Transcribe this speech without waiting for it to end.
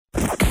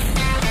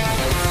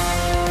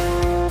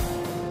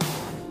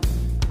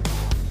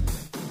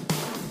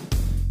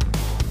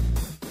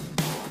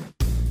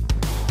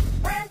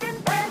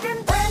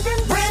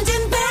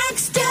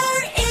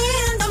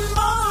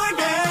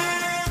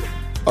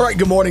right,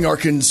 good morning,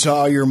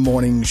 Arkansas. Your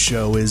morning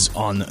show is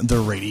on the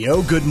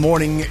radio. Good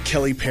morning,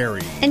 Kelly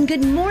Perry. And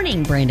good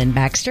morning, Brandon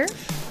Baxter.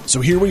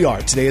 So here we are.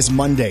 Today is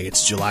Monday.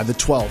 It's July the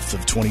 12th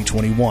of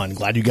 2021.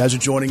 Glad you guys are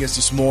joining us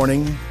this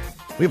morning.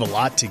 We have a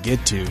lot to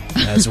get to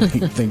as we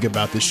think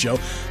about this show.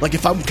 Like,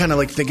 if I'm kind of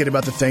like thinking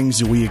about the things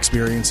that we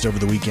experienced over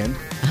the weekend,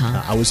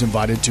 I was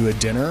invited to a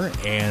dinner,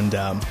 and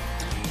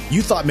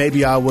you thought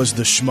maybe I was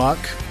the schmuck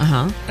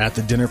at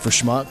the dinner for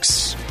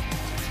schmucks.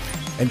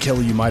 And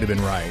Kelly, you might have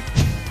been right.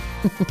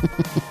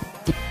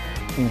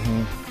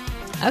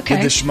 Okay.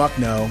 Did the schmuck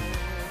know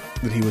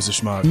that he was a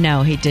schmuck?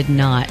 No, he did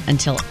not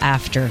until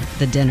after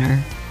the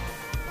dinner.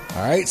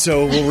 All right,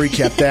 so we'll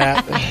recap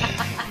that.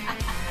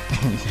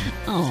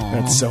 Oh,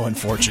 That's so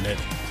unfortunate.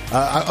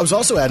 I was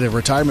also at a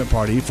retirement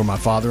party for my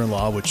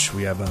father-in-law, which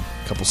we have a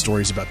couple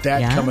stories about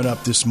that coming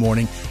up this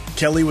morning.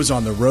 Kelly was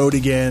on the road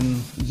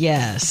again.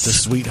 yes. To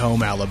Sweet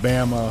Home,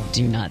 Alabama.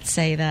 Do not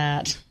say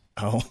that.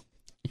 Oh.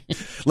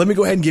 Let me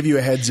go ahead and give you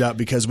a heads up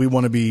because we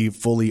want to be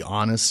fully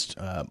honest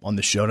on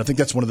the show. And I think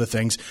that's one of the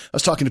things I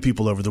was talking to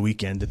people over the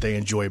weekend that they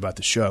enjoy about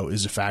the show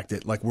is the fact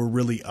that like we're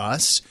really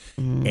us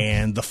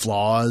and the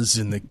flaws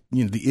and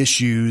the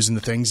issues and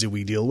the things that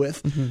we deal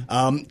with.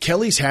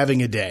 Kelly's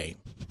having a day.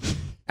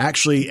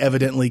 Actually,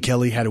 evidently,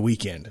 Kelly had a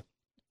weekend.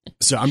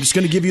 So I'm just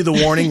going to give you the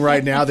warning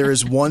right now. There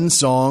is one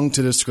song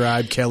to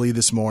describe Kelly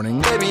this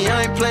morning. Baby,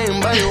 I ain't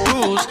playing by your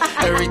rules.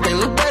 Everything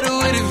look better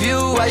with a view.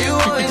 Why you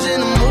always in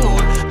the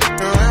mood?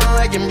 Around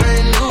like I'm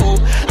brand new.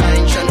 I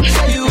ain't trying to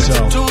tell you what to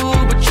do,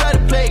 but try to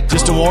play cool.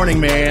 Just a warning,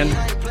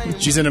 man.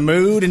 She's in a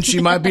mood and she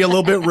might be a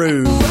little bit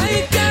rude. Why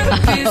you gotta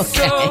be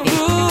so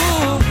rude?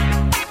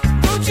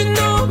 Don't you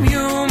know I'm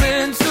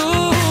human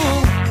too?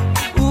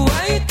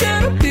 Why you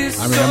gotta be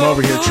so rude? I'm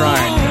over here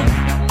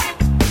trying.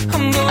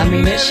 I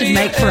mean, it should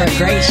make for a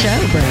great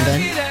show,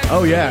 Brandon.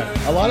 Oh, yeah.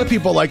 A lot of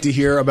people like to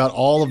hear about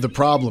all of the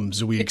problems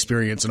that we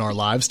experience in our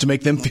lives to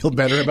make them feel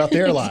better about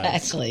their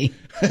lives. Exactly.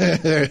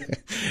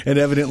 And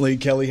evidently,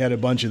 Kelly had a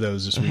bunch of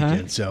those this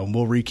weekend. So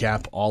we'll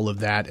recap all of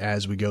that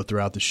as we go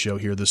throughout the show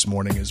here this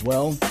morning as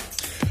well.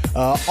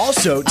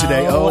 Also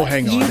today,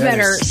 hang on. You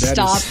better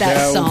stop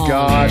that song. Oh,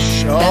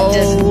 gosh. That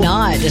does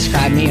not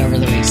describe me over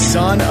the weekend.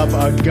 Son of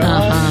a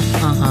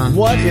gun.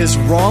 What is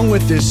wrong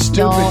with this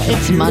stupid computer?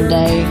 It's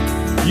Monday.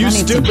 You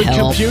stupid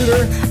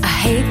computer. I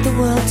hate the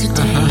world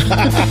today.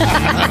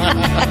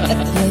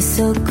 You're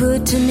so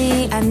good to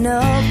me, I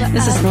know, but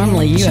This is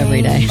normally you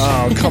every day.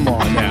 Oh, come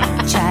on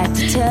now. Tried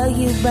to tell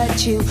you,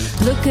 but you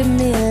look at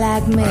me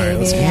like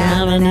maybe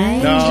I'm an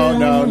angel.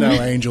 No,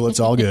 Angel. It's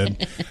all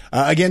good.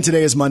 Again,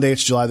 today is Monday.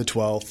 It's July the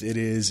 12th. It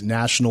is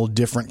National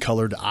Different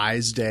Colored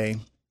Eyes Day.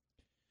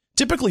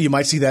 Typically, you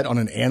might see that on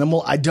an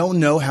animal. I don't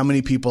know how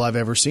many people I've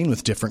ever seen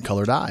with different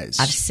colored eyes.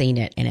 I've seen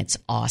it, and it's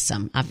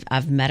awesome.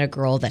 I've met a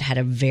girl that had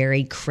a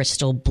very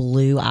crystal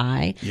blue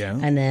eye,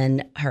 and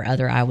then her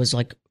other eye was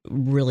like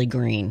really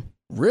green.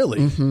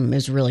 Really? It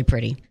was really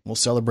pretty. We'll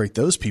celebrate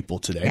those people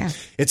today. Yeah.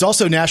 It's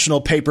also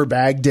National Paper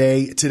Bag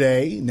Day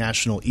today,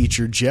 National Eat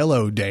Your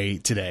Jell-O Day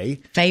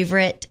today.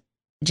 Favorite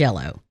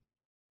Jell-O?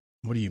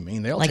 What do you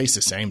mean? They all taste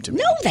the same to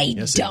me. No, they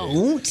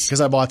don't.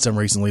 Because I bought some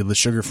recently, the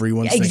sugar-free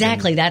ones.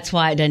 Exactly. That's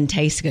why it doesn't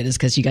taste good, is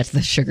because you got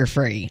the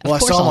sugar-free. Well, of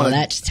course, I saw all them of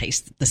that just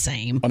tastes the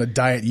same. On a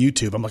diet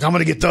YouTube. I'm like, I'm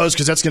going to get those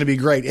because that's going to be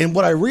great. And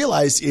what I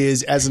realized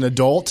is, as an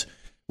adult,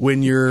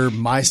 when you're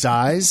my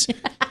size,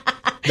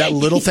 that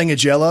little thing of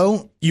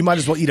Jell-O, you might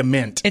as well eat a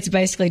mint. It's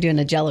basically doing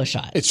a Jell-O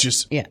shot. It's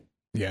just... Yeah,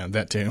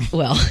 that too.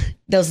 Well,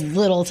 those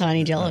little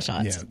tiny Jell-O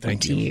shots. Yeah,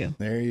 thank you.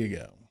 There you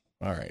go.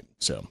 All right.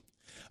 So,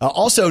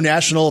 also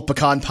National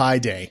Pecan Pie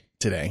Day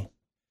today,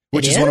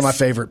 which is one of my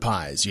favorite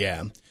pies.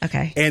 Yeah.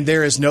 Okay. And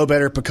there is no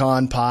better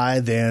pecan pie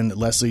than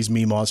Leslie's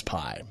Meemaw's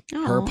pie.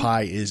 Aww. Her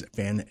pie is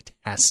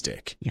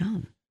fantastic.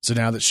 Yum. So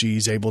now that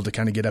she's able to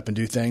kind of get up and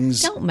do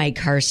things, don't make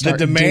her start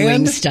the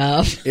demand doing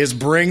stuff. Is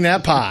bring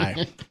that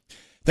pie.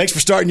 Thanks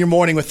for starting your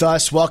morning with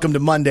us. Welcome to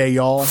Monday,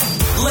 y'all.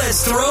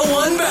 Let's throw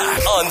one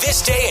back on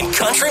this day in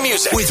country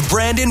music with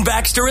Brandon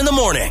Baxter in the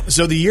morning.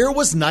 So the year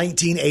was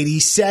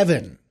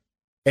 1987,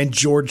 and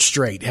George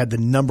Strait had the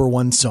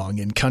 #1 song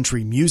in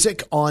country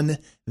music on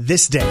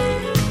this day.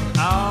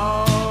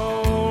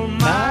 All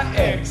my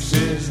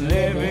exes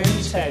live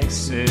in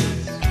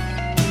Texas,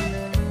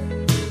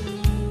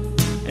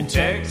 and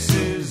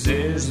Texas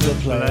is the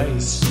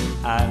place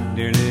I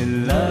dearly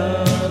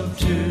love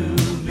to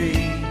be.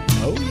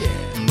 Oh, yeah.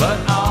 But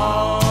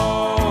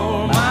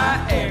all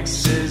my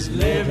exes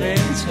live in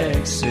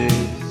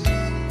Texas,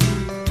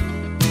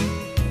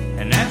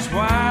 and that's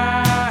why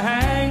I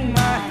hang my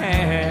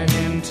hat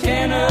in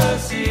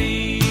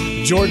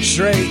Tennessee. George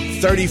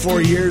Strait,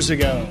 34 years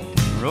ago.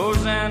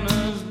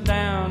 Rosanna's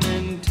down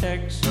in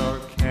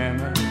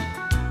Texarkana,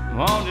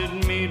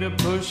 wanted me to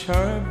push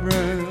her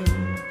broom.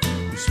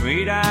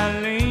 Sweet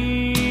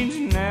Eileen's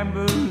in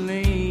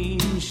Abilene,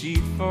 she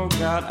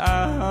forgot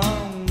I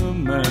hung the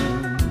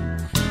moon.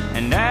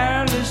 And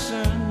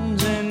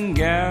Allison's in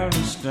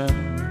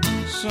Galveston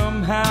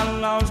somehow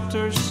lost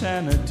her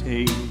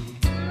sanity.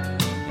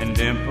 And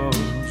Dimples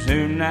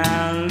who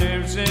now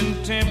lives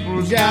in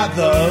Temple's Got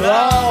the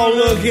law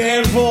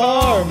looking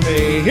for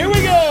me. Here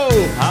we go.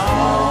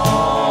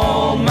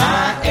 All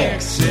my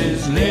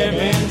exes live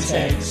in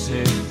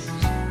Texas,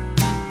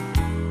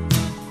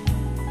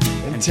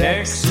 and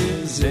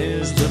Texas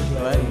is the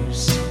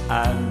place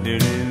I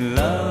dearly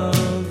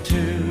love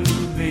to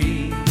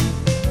be.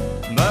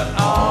 But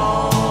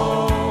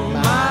all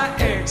my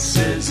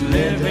exes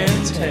live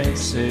in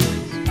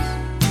Texas,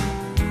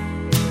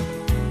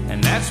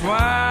 and that's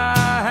why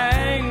I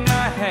hang my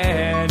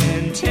hat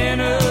in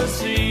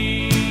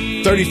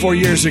Tennessee. 34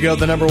 years ago,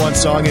 the number one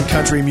song in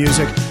country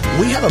music.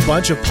 We have a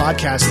bunch of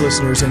podcast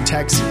listeners in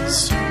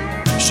Texas.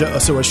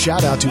 So a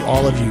shout out to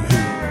all of you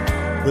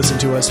who listen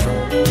to us from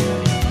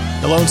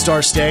the Lone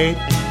Star State.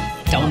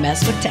 Don't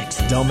mess with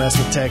Texas. Don't mess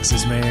with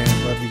Texas, man.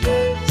 Love you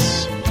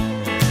guys.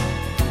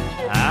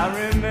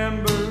 I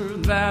remember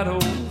that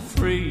old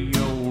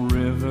Frio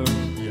River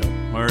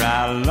where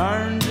I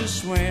learned to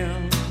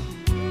swim.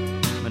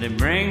 But it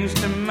brings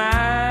to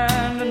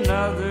mind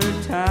another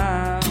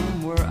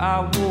time where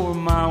I wore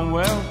my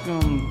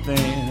welcome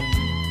thin.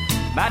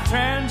 By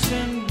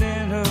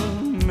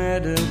transcendental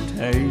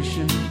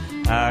meditation,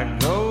 I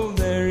go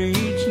there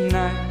each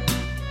night.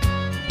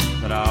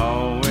 But I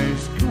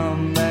always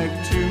come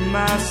back to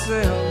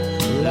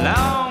myself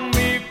long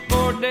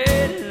before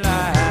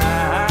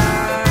daylight.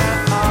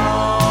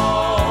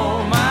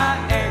 All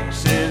my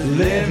exes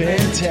live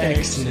in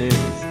Texas,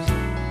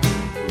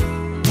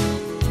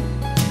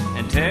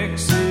 and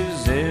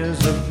Texas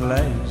is a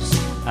place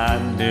I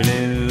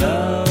dearly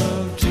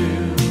love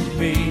to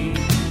be.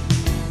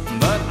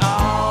 But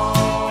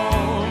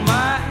all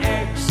my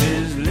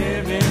exes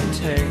live in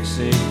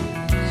Texas,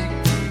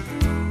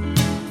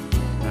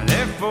 and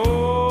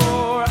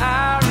therefore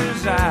I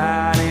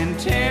reside in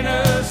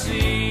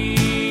Tennessee.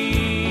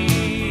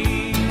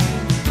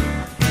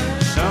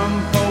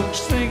 Some folks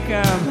think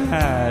I'm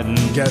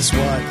hiding. Guess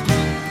what?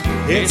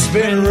 It's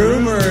been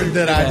rumored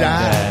that I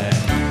died.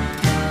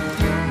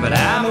 But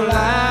I'm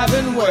alive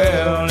and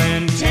well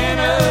in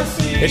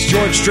Tennessee. It's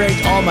George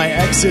Strait. All my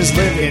exes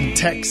live in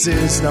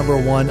Texas. Number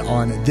one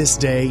on this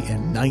day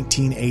in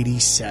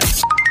 1987.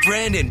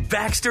 Brandon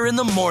Baxter in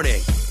the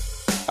morning.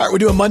 All right, we're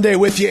doing Monday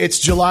with you. It's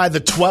July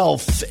the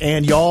 12th.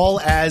 And y'all,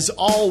 as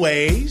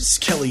always,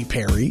 Kelly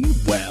Perry,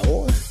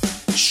 well,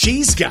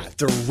 she's got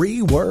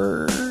 3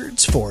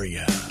 words for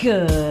you.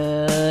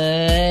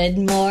 Good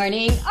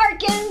morning,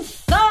 Arkansas.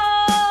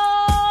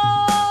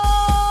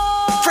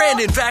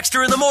 Brandon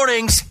Baxter in the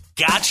mornings.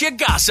 Gotcha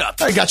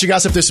Gossip. I got you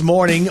gossip this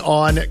morning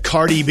on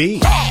Cardi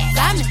B.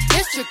 I'm the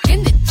district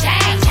in the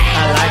jam.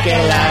 I like it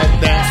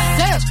like that.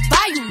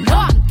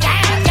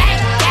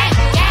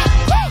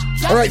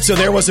 All right, so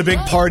there was a big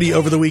party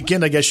over the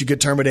weekend. I guess you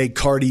could term it a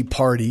Cardi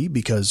party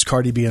because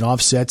Cardi B and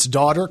Offset's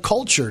daughter,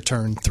 Culture,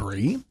 turned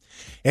 3.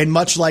 And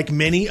much like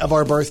many of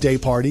our birthday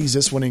parties,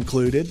 this one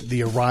included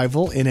the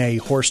arrival in a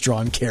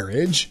horse-drawn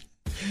carriage,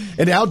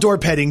 an outdoor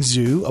petting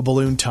zoo, a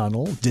balloon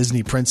tunnel.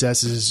 Disney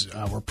princesses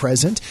were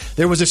present.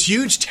 There was this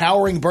huge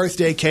towering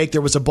birthday cake.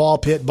 There was a ball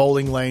pit,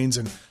 bowling lanes,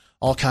 and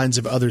all kinds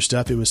of other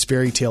stuff. It was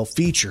fairy tale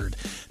featured.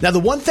 Now, the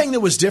one thing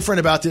that was different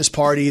about this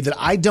party that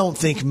I don't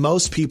think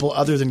most people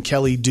other than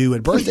Kelly do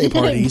at birthday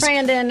parties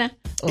Brandon.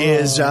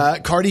 is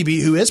Cardi B,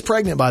 who is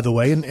pregnant, by the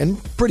way,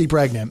 and pretty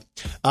pregnant.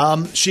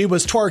 She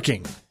was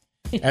twerking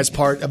as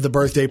part of the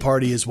birthday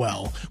party as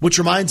well, which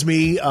reminds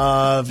me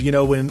of,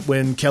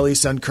 when Kelly's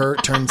son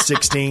Kurt turned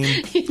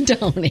 16.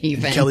 Don't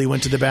even. Kelly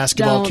went to the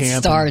basketball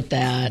camp. Don't start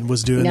that. And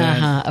was doing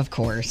that. Of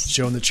course.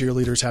 Showing the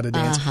cheerleaders how to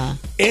dance.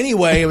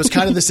 Anyway, it was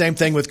kind of the same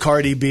thing with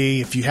Cardi B.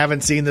 If you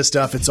haven't seen this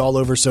stuff, it's all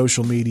over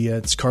social media.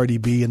 It's Cardi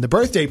B and the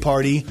birthday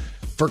party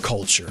for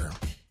Culture.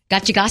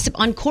 Got you gossip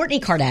on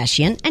Kourtney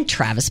Kardashian and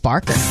Travis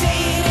Barker.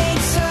 Say it ain't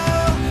so,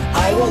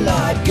 I will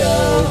not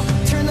go.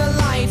 Turn the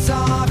lights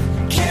off,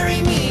 carry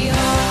me home.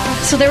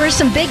 So there were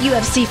some big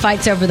UFC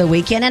fights over the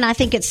weekend, and I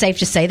think it's safe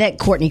to say that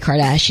Kourtney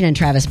Kardashian and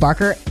Travis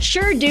Barker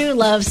sure do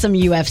love some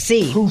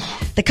UFC.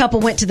 The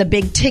couple went to the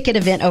big ticket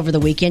event over the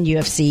weekend,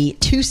 UFC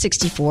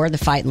 264, the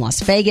fight in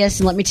Las Vegas.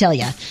 And let me tell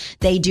you,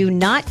 they do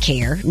not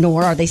care,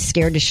 nor are they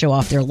scared to show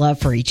off their love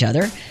for each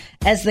other.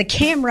 As the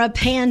camera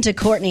panned to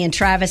Kourtney and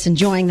Travis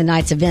enjoying the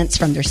night's events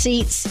from their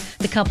seats,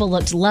 the couple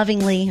looked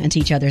lovingly into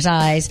each other's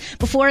eyes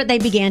before they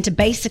began to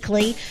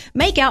basically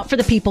make out for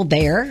the people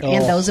there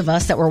and those of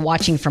us that were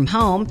watching from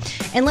home.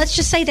 And let's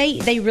just say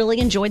they really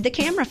enjoyed the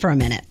camera for a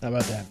minute. How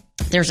about that?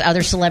 There's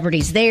other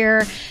celebrities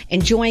there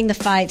enjoying the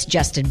fights.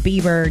 Justin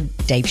Bieber,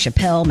 Dave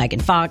Chappelle, Megan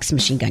Fox,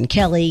 Machine Gun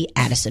Kelly,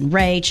 Addison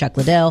Rae, Chuck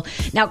Liddell.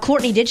 Now,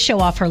 Kourtney did show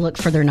off her look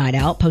for their night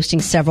out, posting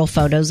several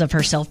photos of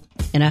herself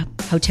in a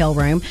hotel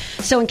room.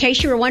 So in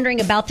case you were wondering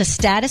about the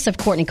status of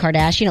Kourtney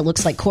Kardashian, it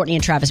looks like Kourtney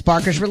and Travis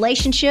Barker's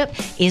relationship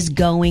is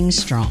going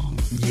strong.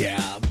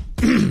 Yeah.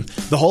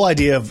 The whole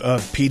idea of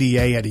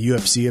PDA at a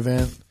UFC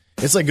event,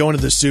 it's like going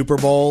to the Super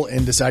Bowl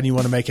and deciding you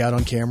want to make out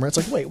on camera. It's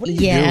like, wait, what are you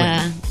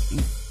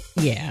doing?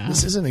 Yeah.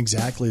 This isn't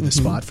exactly the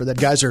spot for that.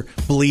 Guys are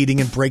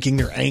bleeding and breaking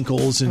their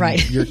ankles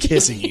and you're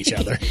kissing each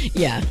other.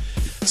 Yeah.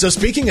 So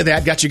speaking of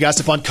that, got you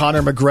gossip on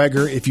Conor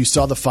McGregor. If you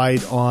saw the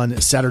fight on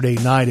Saturday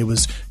night, it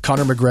was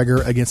Conor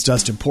McGregor against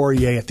Dustin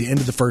Poirier at the end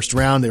of the first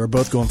round. They were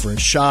both going for a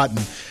shot, and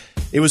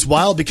it was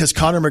wild because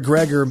Conor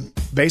McGregor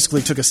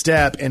basically took a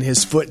step and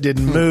his foot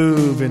didn't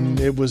move, and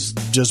it was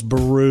just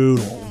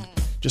brutal.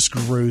 Just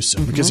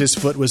gruesome because his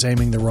foot was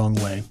aiming the wrong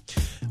way.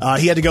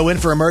 He had to go in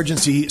for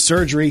emergency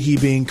surgery, he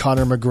being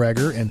Conor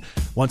McGregor. And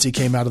once he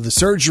came out of the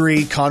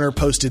surgery, Conor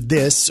posted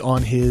this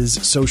on his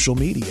social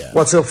media.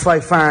 What's up,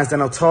 fight fans? The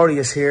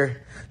Notorious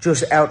here.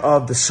 Just out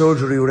of the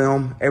surgery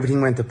room.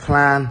 Everything went to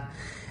plan.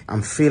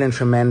 I'm feeling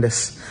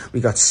tremendous. We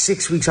got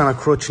 6 weeks on a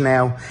crutch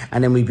now,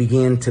 and then we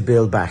begin to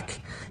build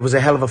back. It was a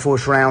hell of a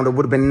first round. It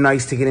would have been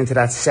nice to get into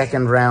that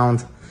second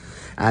round.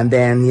 And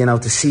then,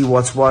 to see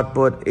what's what.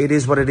 But it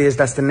is what it is.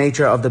 That's the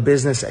nature of the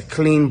business. A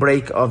clean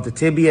break of the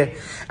tibia.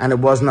 And it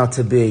was not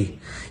to be.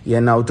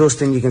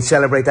 Dustin, you can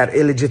celebrate that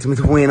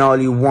illegitimate win all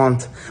you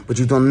want. But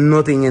you've done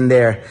nothing in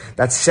there.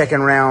 That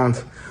second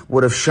round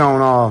would have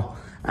shown all.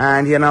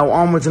 And,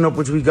 onwards and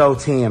upwards we go,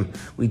 team.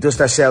 We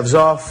dust ourselves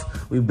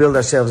off. We build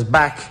ourselves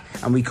back.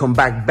 And we come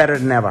back better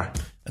than ever.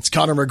 That's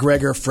Conor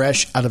McGregor,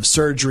 fresh out of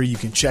surgery. You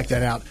can check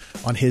that out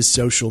on his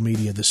social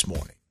media this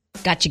morning.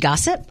 Got you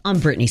gossip on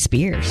Britney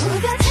Spears.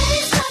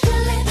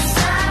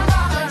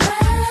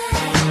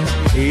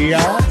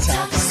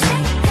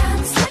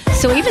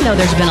 So even though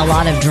there's been a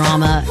lot of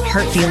drama,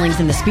 hurt feelings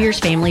in the Spears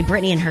family,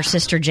 Britney and her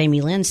sister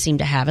Jamie Lynn seem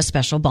to have a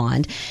special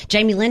bond.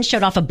 Jamie Lynn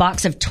showed off a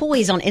box of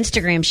toys on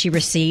Instagram she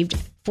received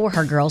for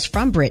her girls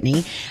from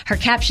Britney. Her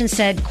caption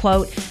said,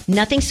 quote,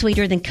 "Nothing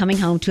sweeter than coming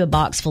home to a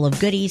box full of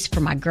goodies for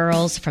my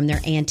girls from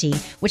their auntie,"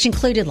 which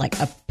included like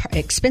a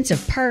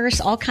expensive purse,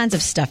 all kinds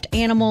of stuffed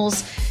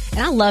animals.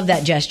 And I love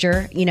that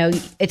gesture.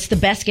 It's the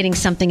best getting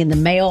something in the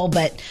mail,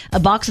 but a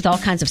box with all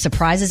kinds of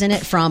surprises in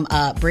it from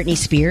Britney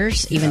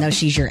Spears, even though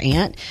she's your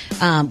aunt,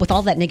 with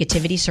all that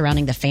negativity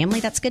surrounding the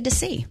family, that's good to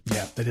see.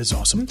 Yeah, that is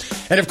awesome.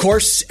 And of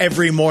course,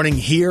 every morning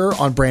here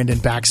on Brandon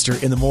Baxter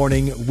in the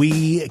Morning,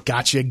 we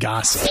got you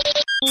gossip.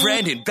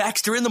 Brandon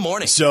Baxter in the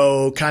Morning.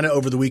 So kind of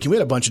over the weekend, we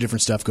had a bunch of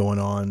different stuff going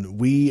on.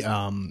 We,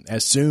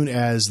 as soon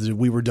as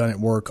we were done at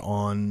work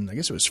on, I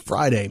guess it was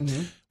Friday,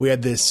 we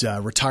had this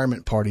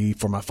retirement party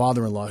for my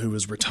father-in-law who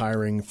was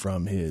retiring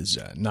from his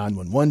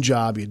 911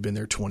 job. He had been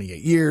there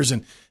 28 years,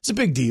 and it's a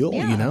big deal,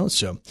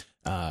 So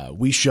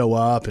we show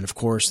up, and of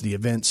course, the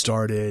event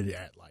started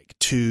at like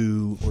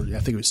 2, or I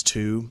think it was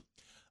 2.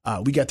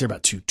 We got there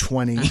about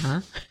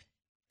 2:20.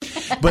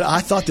 But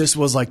I thought this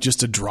was like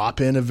just a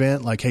drop-in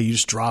event. Like, hey, you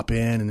just drop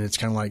in, and it's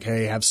kind of like,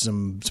 hey, have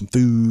some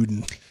food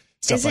and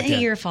stuff. Isn't like that.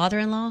 he your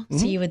father-in-law?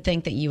 So you would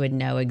think that you would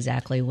know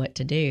exactly what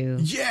to do.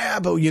 Yeah,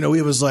 but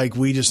it was like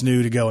we just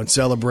knew to go and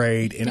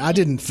celebrate, and I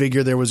didn't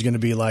figure there was going to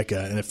be like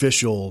an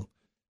official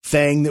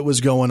thing that was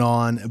going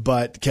on.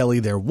 But Kelly,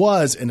 there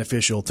was an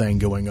official thing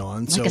going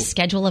on. Like a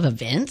schedule of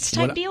events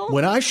type deal?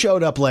 When I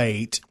showed up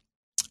late,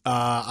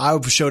 I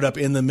showed up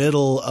in the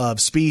middle of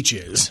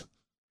speeches.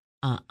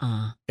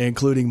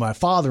 Including my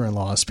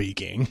father-in-law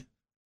speaking.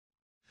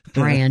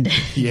 Brandon.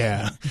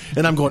 Yeah.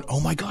 And I'm going, oh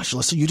my gosh,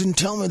 Alyssa, you didn't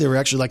tell me there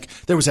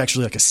was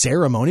actually like a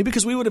ceremony,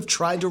 because we would have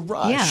tried to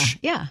rush.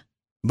 Yeah.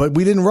 But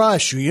we didn't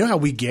rush. You know how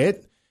we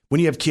get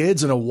when you have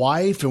kids and a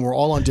wife and we're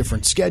all on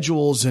different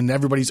schedules and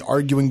everybody's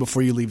arguing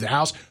before you leave the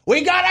house.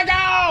 We gotta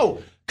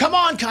go. Come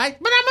on, Kai.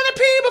 But I'm going to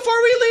pee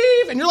before we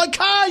leave. And you're like,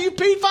 Kai, you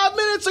peed 5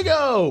 minutes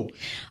ago.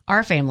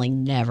 Our family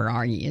never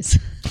argues.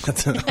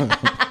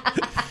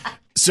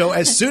 So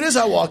as soon as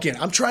I walk in,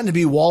 I'm trying to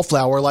be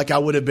wallflower like I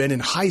would have been in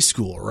high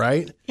school,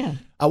 right? Yeah.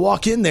 I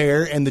walk in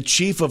there, and the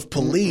chief of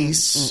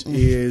police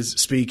is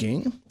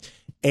speaking,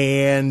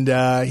 and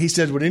he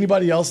said, would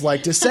anybody else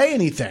like to say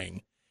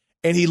anything?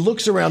 And he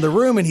looks around the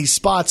room, and he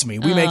spots me.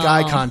 We make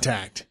eye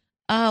contact.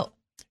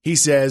 He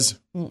says,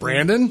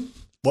 Brandon,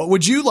 what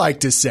would you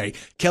like to say?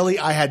 Kelly,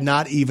 I had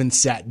not even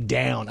sat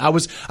down. I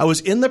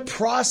was in the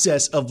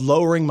process of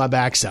lowering my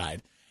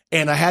backside.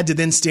 And I had to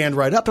then stand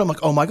right up. And I'm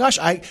like, oh my gosh,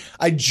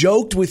 I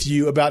joked with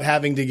you about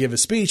having to give a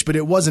speech, but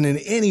it wasn't in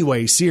any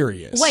way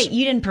serious. Wait,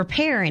 you didn't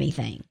prepare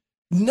anything?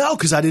 No,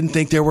 because I didn't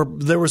think there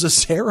was a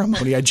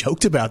ceremony. I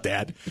joked about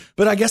that.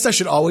 But I guess I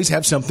should always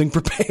have something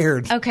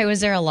prepared. Okay,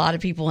 was there a lot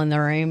of people in the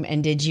room,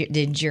 and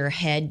did your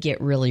head get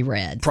really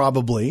red?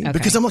 Probably. Okay.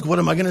 Because I'm like, what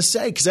am I going to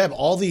say? Because I have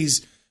all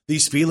these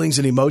feelings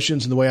and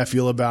emotions and the way I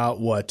feel about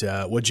what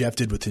Jeff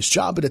did with his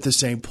job. But at the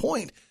same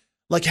point,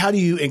 like, how do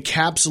you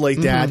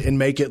encapsulate that and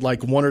make it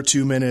like 1 or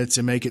 2 minutes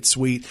and make it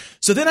sweet?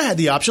 So then I had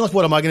the option, like,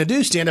 what am I going to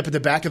do? Stand up at the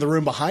back of the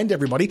room behind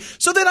everybody.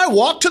 So then I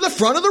walked to the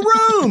front of the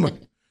room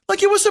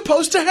like it was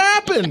supposed to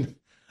happen.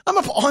 I'm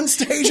up on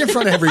stage in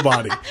front of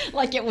everybody.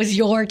 Like it was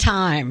your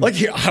time. Like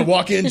I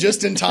walk in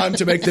just in time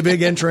to make the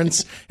big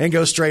entrance and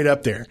go straight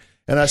up there.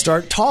 And I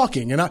start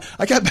talking. And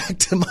I got back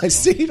to my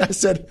seat. I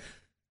said,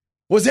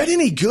 was that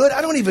any good?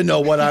 I don't even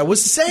know what I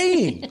was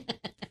saying.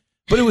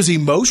 But it was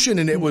emotion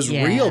and it was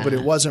real, but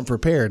it wasn't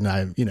prepared. And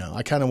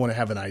I kind of want to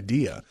have an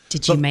idea.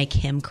 Did you make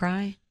him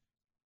cry?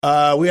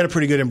 We had a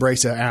pretty good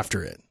embrace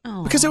after it.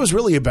 Because it was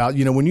really about,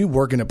 when you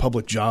work in a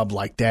public job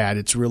like that,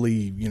 it's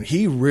really,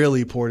 he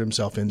really poured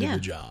himself into the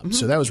job. Mm-hmm.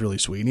 So that was really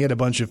sweet. And he had a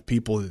bunch of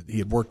people that he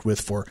had worked with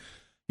for,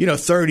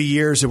 30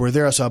 years that were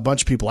there. I saw a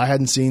bunch of people I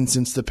hadn't seen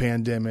since the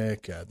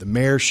pandemic. The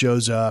mayor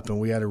shows up and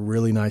we had a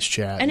really nice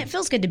chat. And it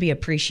feels good to be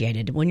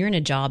appreciated. When you're in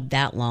a job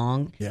that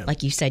long,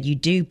 like you said, you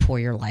do pour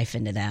your life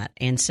into that.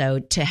 And so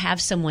to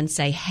have someone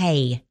say,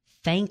 hey,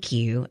 thank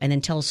you, and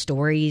then tell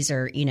stories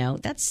or,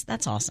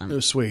 that's awesome. It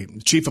was sweet.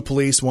 The chief of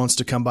police wants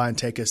to come by and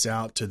take us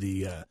out to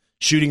the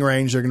shooting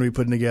range they're going to be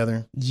putting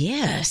together.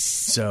 Yes.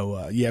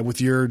 So,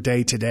 with your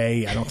day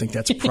today, I don't think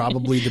that's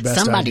probably the best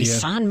Somebody idea.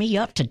 sign me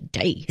up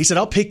today. He said,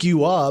 I'll pick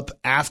you up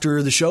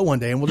after the show one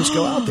day and we'll just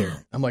go out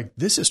there. I'm like,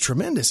 this is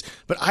tremendous.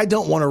 But I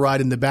don't want to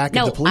ride in the back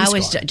of the police car. I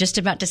was just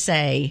about to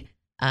say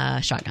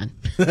shotgun.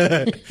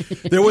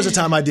 There was a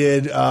time I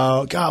did,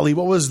 golly,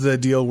 what was the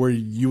deal where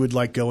you would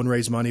go and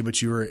raise money,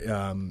 but you were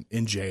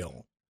in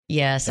jail?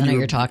 Yes, I know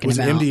you're talking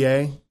about. Was it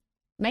MDA?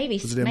 Maybe.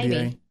 Was it MDA?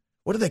 Maybe.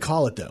 What do they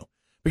call it, though?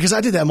 Because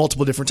I did that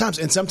multiple different times.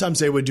 And sometimes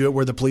they would do it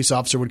where the police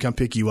officer would come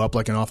pick you up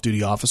like an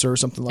off-duty officer or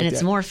something like that. And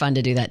it's more fun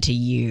to do that to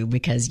you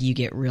because you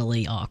get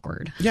really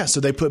awkward. Yeah, so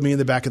they put me in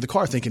the back of the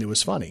car thinking it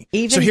was funny.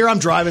 So here I'm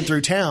driving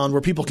through town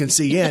where people can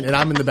see in, and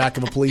I'm in the back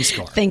of a police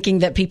car. Thinking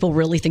that people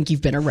really think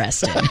you've been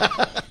arrested.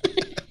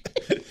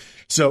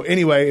 So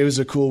anyway, it was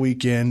a cool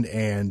weekend,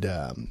 and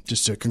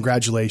just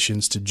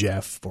congratulations to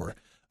Jeff for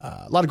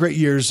a lot of great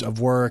years of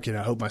work, and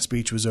I hope my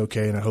speech was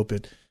okay, and I hope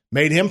it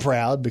made him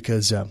proud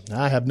because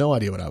I have no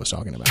idea what I was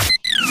talking about.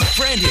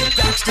 Brandon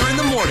Baxter in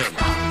the morning.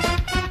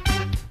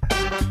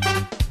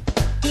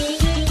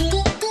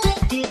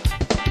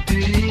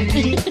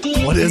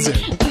 What is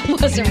it? I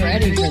wasn't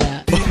ready for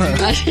that.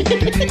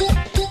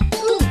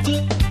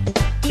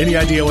 Any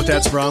idea what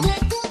that's from?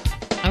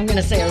 I'm going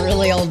to say a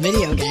really old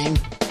video game.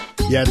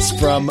 Yeah, it's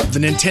from the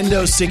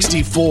Nintendo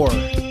 64.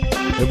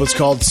 It was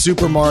called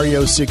Super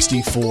Mario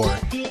 64.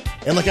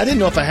 And I didn't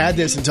know if I had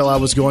this until I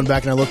was going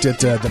back and I looked at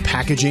the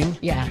packaging.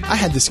 Yeah. I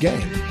had this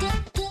game.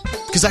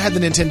 Because I had the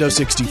Nintendo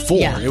 64.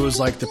 Yeah. It was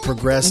the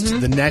progressed,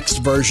 the next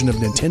version of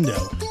Nintendo.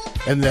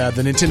 And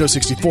the Nintendo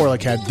 64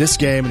 had this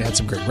game and it had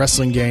some great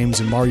wrestling games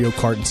and Mario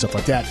Kart and stuff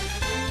like that.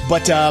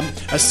 But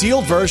a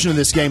sealed version of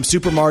this game,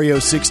 Super Mario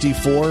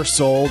 64,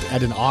 sold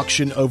at an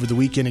auction over the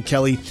weekend. And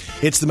Kelly,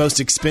 it's the most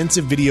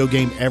expensive video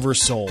game ever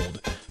sold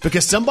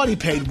because somebody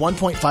paid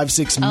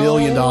 $1.56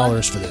 million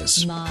for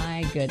this.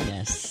 My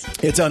goodness.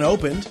 It's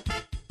unopened,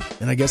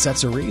 and I guess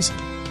that's a reason.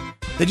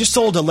 They just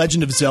sold a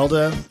Legend of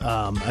Zelda,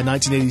 a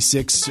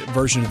 1986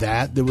 version of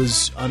that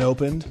was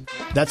unopened.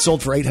 That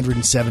sold for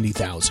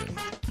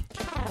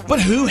 $870,000.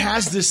 But who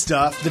has this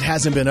stuff that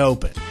hasn't been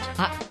opened?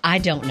 I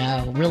don't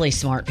know. Really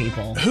smart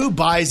people. Who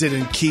buys it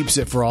and keeps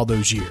it for all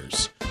those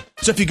years?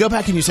 So if you go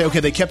back and you say, okay,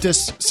 they kept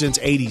this since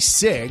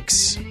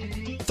 86,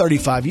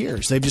 35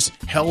 years. They've just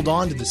held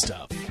on to the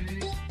stuff.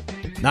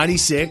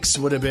 96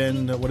 would have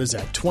been,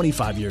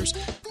 25 years.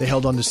 They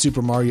held on to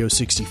Super Mario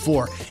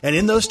 64. And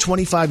in those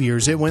 25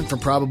 years, it went from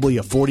probably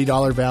a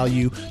 $40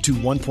 value to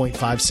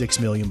 $1.56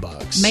 million.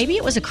 Maybe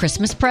it was a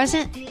Christmas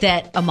present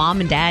that a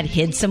mom and dad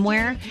hid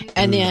somewhere.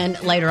 And then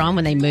later on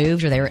when they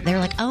moved, or they were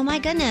like, oh my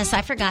goodness,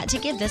 I forgot to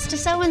give this to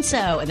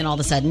so-and-so. And then all of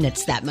a sudden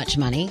it's that much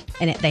money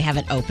and they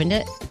haven't opened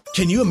it.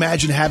 Can you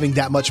imagine having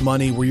that much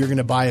money where you're going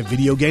to buy a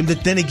video game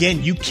that then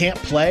again you can't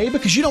play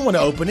because you don't want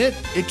to open it?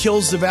 It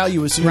kills the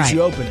value as soon as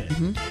you open it.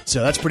 Mm-hmm.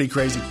 So that's pretty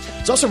crazy.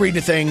 I was also reading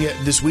a thing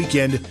this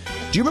weekend.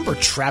 Do you remember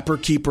Trapper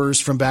Keepers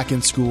from back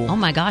in school? Oh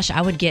my gosh,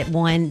 I would get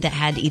one that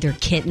had either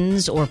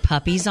kittens or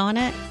puppies on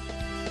it.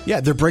 Yeah,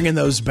 they're bringing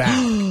those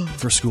back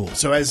for school.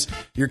 So as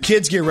your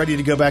kids get ready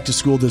to go back to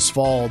school this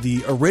fall,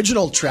 the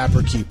original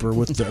Trapper Keeper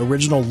with the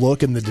original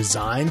look and the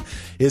design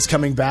is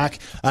coming back.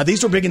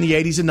 These were big in the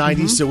 80s and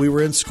 90s, so we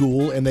were in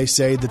school, and they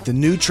say that the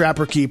new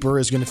Trapper Keeper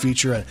is going to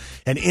feature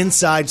an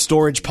inside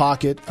storage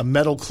pocket, a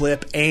metal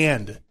clip,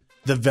 and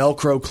the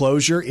Velcro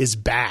closure is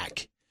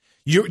back.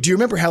 Do you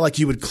remember how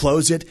you would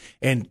close it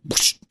and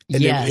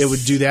yes. It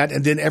would do that,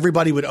 and then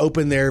everybody would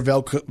open their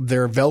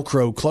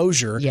Velcro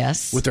closure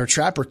with their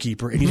Trapper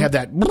Keeper, and you'd have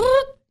that.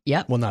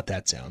 Yep. Well, not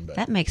that sound, but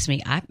that makes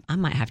me. I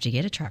might have to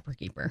get a Trapper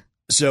Keeper.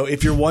 So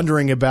if you're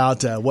wondering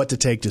about what to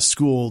take to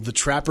school, the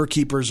Trapper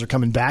Keepers are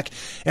coming back,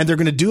 and they're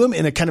going to do them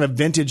in a kind of a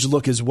vintage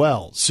look as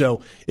well.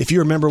 So if you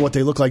remember what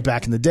they look like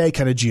back in the day,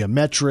 kind of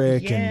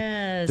geometric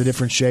and the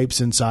different shapes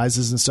and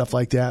sizes and stuff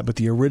like that. But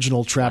the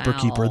original Trapper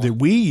Keeper that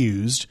we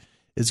used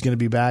is going to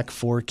be back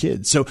for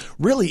kids. So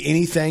really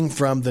anything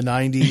from the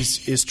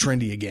 90s is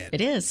trendy again. It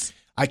is.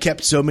 I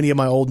kept so many of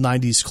my old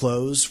 90s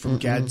clothes from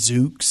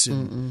Gadzooks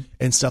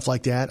and stuff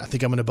like that. I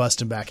think I'm going to bust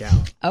them back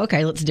out.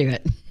 Okay, let's do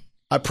it.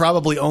 I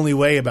probably only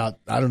weigh about,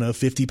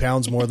 50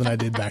 pounds more than I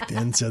did back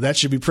then. So that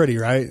should be pretty,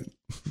 right?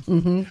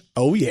 Mm-hmm.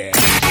 Oh, yeah.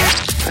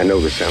 I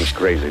know this sounds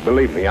crazy.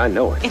 Believe me, I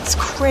know it. It's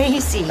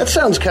crazy. That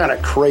sounds kind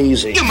of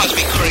crazy. You must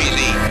be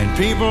crazy. And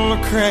people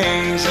are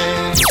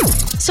crazy.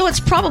 So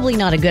it's probably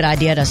not a good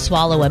idea to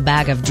swallow a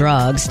bag of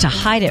drugs to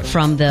hide it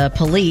from the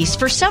police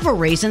for several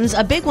reasons.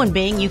 A big one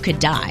being you could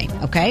die,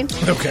 okay?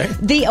 Okay.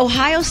 The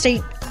Ohio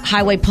State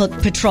Highway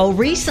Patrol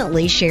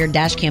recently shared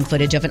dash cam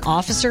footage of an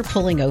officer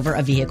pulling over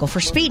a vehicle for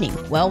speeding.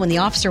 Well, when the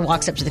officer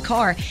walks up to the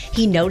car,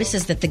 he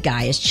notices that the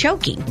guy is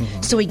choking.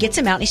 So he gets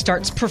him out and he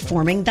starts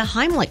performing the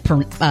Heimlich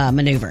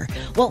maneuver.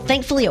 Well,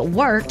 thankfully it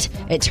worked.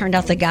 It turned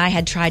out the guy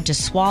had tried to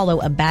swallow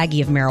a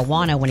baggie of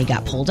marijuana when he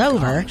got pulled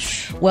over.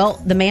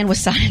 Well, the man was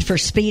cited for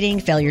speeding,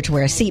 failure to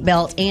wear a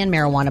seatbelt, and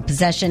marijuana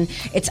possession.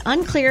 It's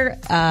unclear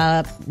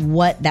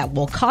what that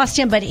will cost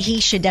him, but he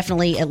should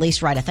definitely at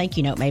least write a thank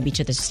you note maybe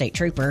to the state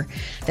trooper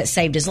that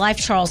saved his life.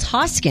 Charles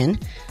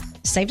Hoskin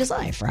saved his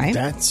life, right?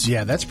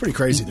 That's pretty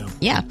crazy, though.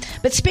 Yeah.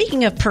 But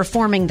speaking of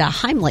performing the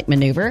Heimlich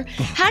maneuver,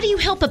 how do you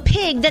help a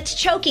pig that's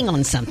choking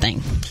on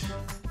something?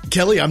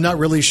 Kelly, I'm not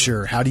really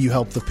sure. How do you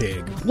help the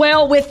pig?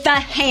 Well, with the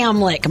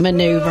Heimlich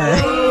maneuver.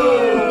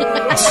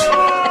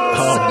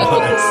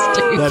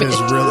 That is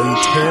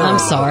really terrible. I'm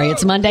sorry.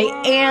 It's Monday,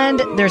 and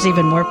there's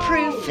even more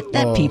proof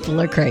that people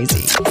are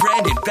crazy.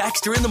 Brandon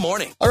Baxter in the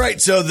morning. All right,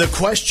 so the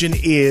question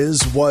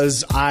is,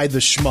 was I the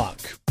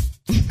schmuck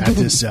at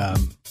this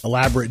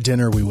elaborate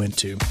dinner we went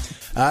to?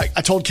 I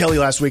told Kelly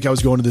last week I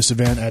was going to this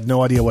event. I had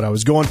no idea what I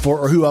was going for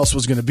or who else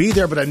was going to be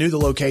there, but I knew the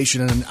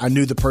location and I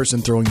knew the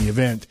person throwing the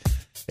event,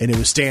 and it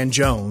was Stan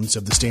Jones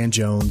of the Stan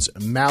Jones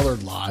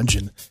Mallard Lodge.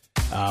 And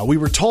we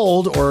were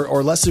told,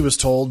 or Leslie was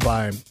told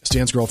by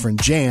Stan's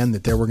girlfriend Jan,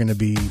 that there were going to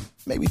be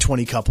maybe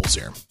 20 couples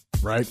there,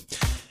 right?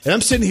 And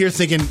I'm sitting here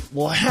thinking,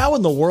 well, how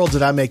in the world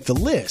did I make the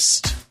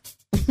list?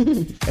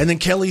 And then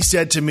Kelly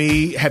said to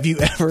me, have you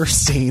ever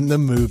seen the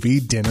movie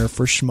Dinner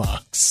for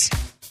Schmucks?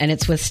 And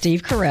it's with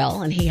Steve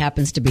Carell, and he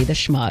happens to be the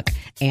schmuck.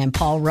 And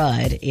Paul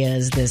Rudd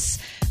is this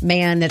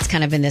man that's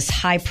kind of in this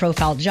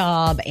high-profile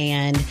job,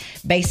 and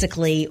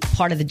basically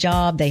part of the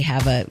job, they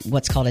have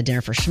what's called a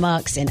dinner for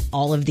schmucks, and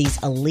all of these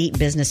elite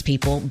business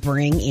people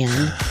bring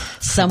in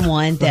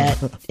someone that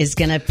is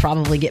going to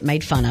probably get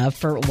made fun of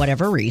for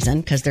whatever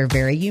reason, because they're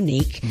very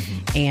unique.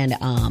 And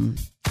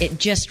it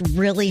just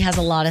really has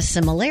a lot of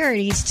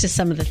similarities to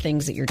some of the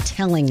things that you're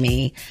telling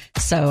me.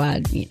 So,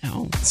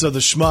 So the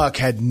schmuck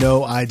had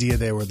no idea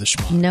they were the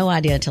schmuck. No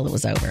idea until it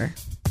was over.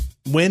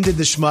 When did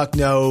the schmuck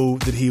know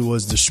that he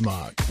was the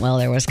schmuck? Well,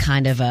 there was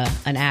kind of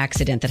an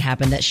accident that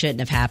happened that shouldn't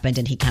have happened,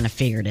 and he kind of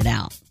figured it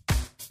out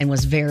and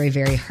was very,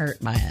 very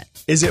hurt by it.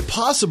 Is it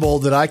possible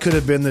that I could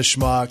have been the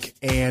schmuck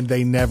and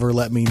they never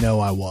let me know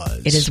I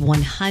was? It is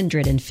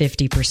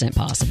 150%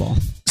 possible.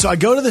 So I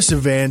go to this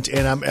event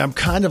and I'm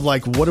kind of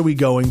like, what are we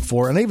going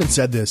for? And I even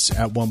said this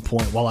at one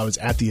point while I was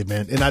at the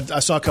event. And I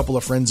saw a couple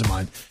of friends of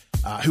mine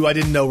who I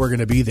didn't know were going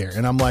to be there.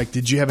 And I'm like,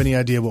 did you have any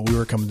idea what we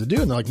were coming to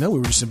do? And they're like, no, we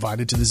were just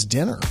invited to this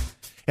dinner.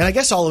 And I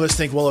guess all of us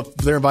think, well, if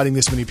they're inviting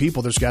this many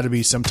people, there's got to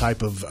be some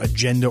type of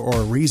agenda or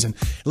a reason.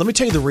 Let me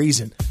tell you the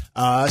reason.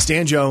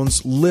 Stan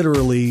Jones,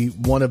 literally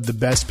one of the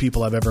best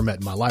people I've ever met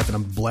in my life, and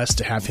I'm blessed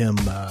to have him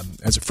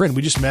as a friend.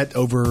 We just met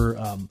over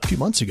a few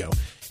months ago.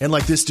 And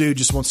like this dude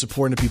just wants to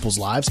pour into people's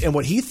lives. And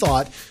what he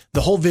thought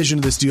the whole vision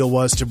of this deal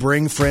was to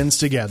bring friends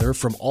together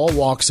from all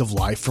walks of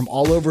life, from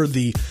all over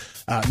the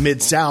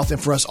Mid-South, and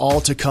for us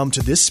all to come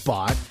to this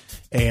spot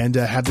and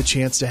have the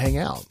chance to hang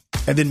out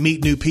and then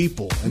meet new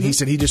people. And he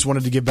said he just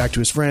wanted to give back to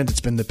his friend. It's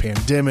been the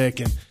pandemic,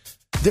 and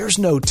there's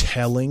no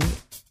telling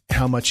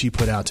how much he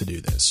put out to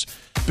do this,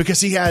 because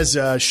he has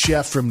a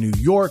chef from New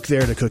York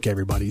there to cook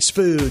everybody's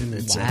food, and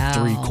it's a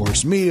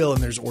 3-course meal,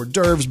 and there's hors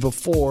d'oeuvres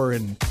before,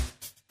 and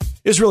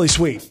it's really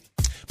sweet.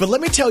 But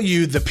let me tell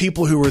you the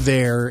people who were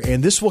there,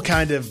 and this will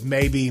kind of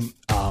maybe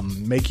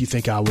make you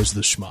think I was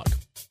the schmuck.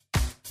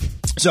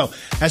 So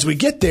as we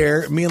get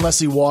there, me and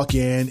Leslie walk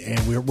in,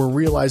 and we're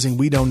realizing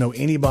we don't know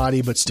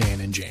anybody but Stan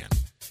and Jan.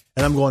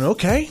 And I'm going,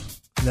 okay.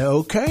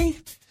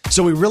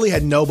 So we really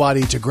had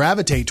nobody to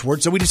gravitate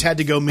towards, so we just had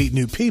to go meet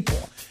new people.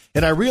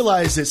 And I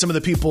realized that some of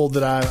the people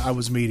that I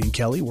was meeting,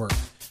 Kelly, were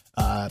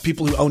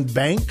people who owned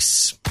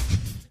banks,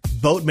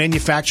 boat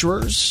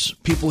manufacturers,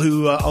 people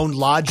who owned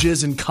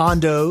lodges and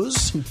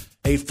condos,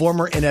 a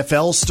former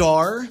NFL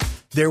star.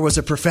 There was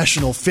a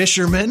professional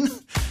fisherman.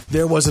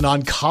 There was an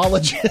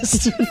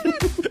oncologist.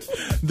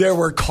 There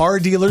were car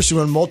dealers who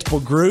owned multiple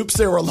groups.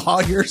 There were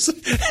lawyers.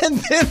 And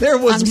then there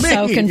was me.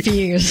 I'm so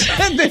confused.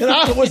 And then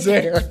I was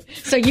there.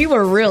 So you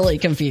were really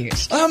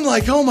confused. I'm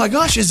like, oh my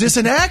gosh, is this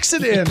an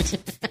accident?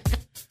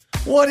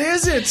 What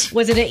is it?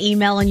 Was it an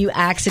email and you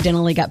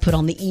accidentally got put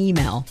on the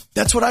email?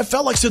 That's what I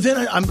felt like. So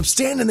then I'm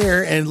standing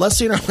there, and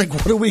Leslie and I are like,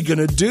 what are we going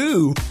to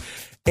do?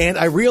 And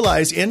I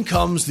realize in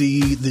comes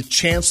the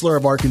chancellor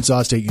of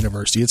Arkansas State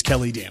University. It's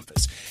Kelly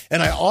Damphus.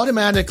 And I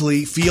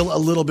automatically feel a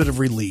little bit of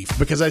relief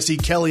because I see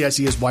Kelly, I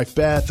see his wife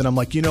Beth, and I'm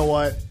like, you know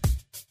what?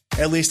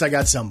 At least I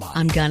got somebody.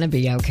 I'm going to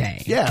be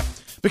okay. Yeah.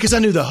 Because I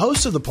knew the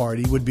host of the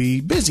party would be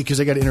busy because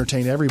they got to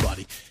entertain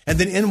everybody. And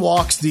then in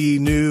walks the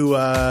new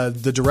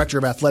the director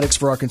of athletics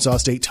for Arkansas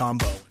State, Tom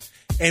Bowen.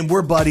 And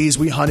we're buddies.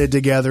 We hunted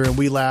together and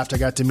we laughed. I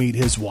got to meet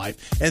his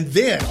wife. And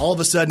then all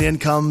of a sudden in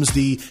comes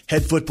the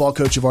head football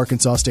coach of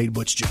Arkansas State,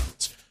 Butch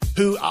Jones,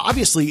 who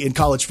obviously in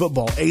college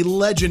football, a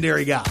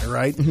legendary guy,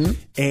 right? Mm-hmm.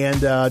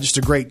 And just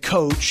a great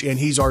coach. And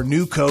he's our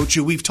new coach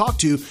who we've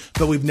talked to,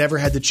 but we've never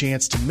had the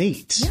chance to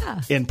meet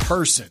in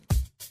person.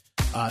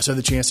 So I had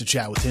the chance to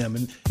chat with him.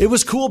 And it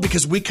was cool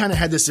because we kind of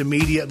had this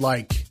immediate,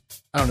 like,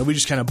 I don't know, we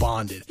just kind of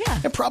bonded. Yeah.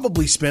 And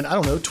probably spent,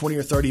 20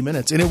 or 30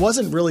 minutes. And it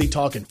wasn't really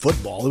talking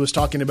football. It was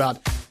talking about,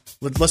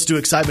 let's do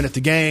excitement at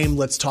the game.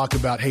 Let's talk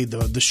about, hey,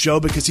 the show.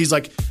 Because he's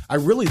like, I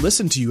really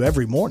listen to you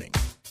every morning.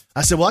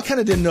 I said, well, I kind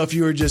of didn't know if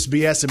you were just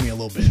BSing me a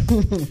little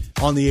bit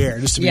on the air,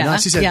 just to be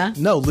nice. He said,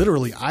 no,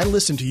 literally, I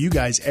listen to you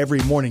guys every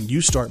morning.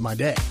 You start my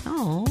day.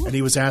 Oh. And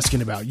he was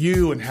asking about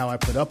you and how I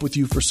put up with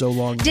you for so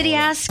long. Did he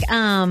ask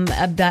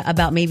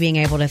about me being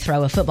able to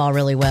throw a football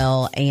really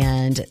well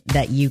and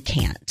that you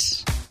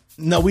can't?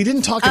 No, we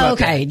didn't talk about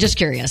that. Okay, just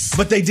curious.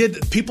 But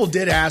people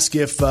did ask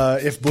if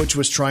Butch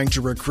was trying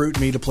to recruit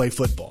me to play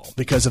football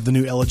because of the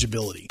new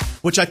eligibility,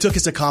 which I took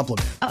as a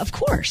compliment. Of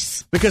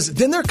course. Because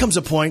then there comes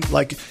a point,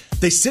 like,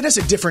 they sit us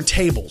at different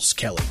tables,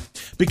 Kelly,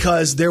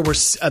 because there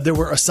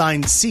were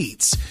assigned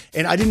seats,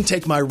 and I didn't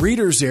take my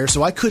readers there,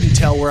 so I couldn't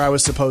tell where I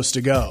was supposed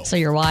to go. So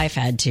your wife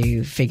had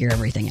to figure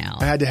everything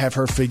out. I had to have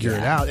her figure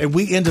it out. And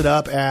we ended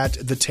up at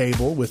the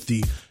table with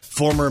the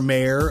former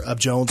mayor of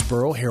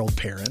Jonesboro, Harold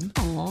Perrin,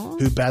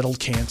 who battled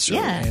cancer,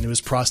 and it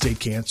was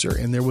prostate cancer.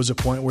 And there was a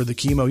point where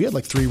he had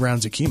like 3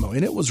 rounds of chemo,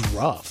 and it was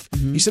rough.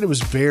 He said it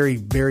was very,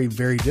 very,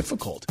 very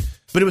difficult.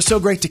 But it was so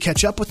great to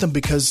catch up with him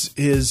because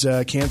his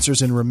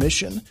cancer's in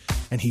remission,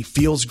 and he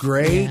feels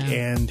great,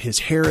 and his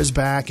hair is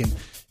back, and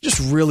just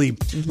really,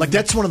 like,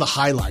 that's one of the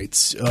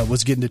highlights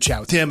was getting to chat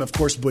with him. Of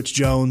course, Butch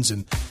Jones,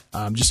 and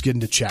just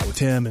getting to chat with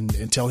him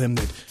and tell him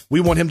that we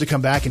want him to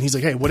come back. And he's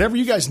like, hey, whatever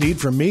you guys need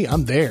from me,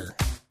 I'm there.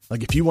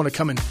 Like, if you want to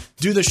come and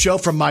do the show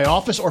from my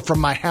office or from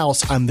my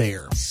house, I'm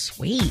there.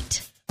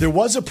 Sweet. There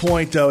was a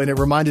point, though, and it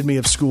reminded me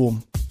of school,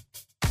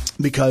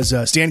 because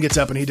Stan gets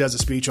up and he does a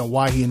speech on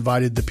why he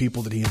invited the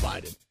people that he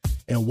invited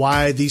and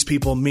why these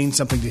people mean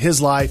something to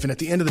his life. And at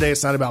the end of the day,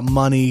 it's not about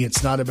money.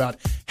 It's not about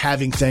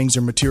having things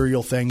or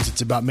material things.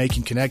 It's about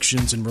making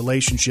connections and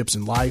relationships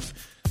in life,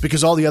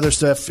 because all the other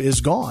stuff is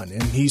gone.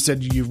 And he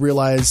said you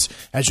realize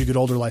as you get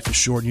older, life is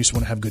short, and you just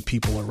want to have good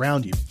people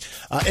around you.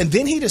 And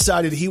then he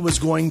decided he was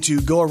going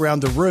to go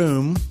around the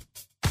room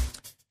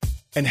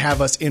and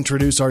have us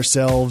introduce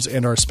ourselves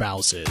and our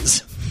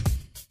spouses.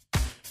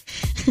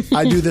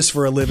 I do this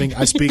for a living.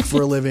 I speak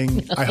for a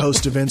living. I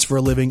host events for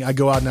a living. I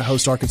go out and I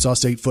host Arkansas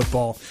State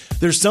football.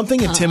 There's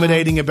something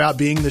intimidating about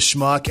being the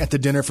schmuck at the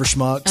dinner for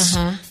schmucks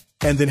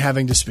and then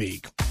having to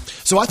speak.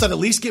 So I thought, at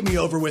least get me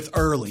over with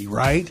early,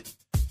 right?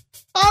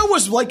 I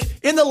was like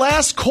in the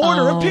last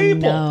quarter of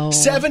people. No.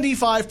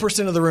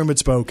 75% of the room had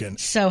spoken.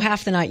 So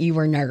half the night you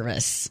were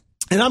nervous.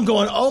 And I'm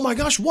going, oh my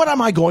gosh, what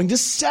am I going to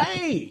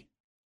say?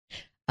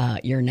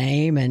 Your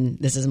name, and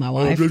this is my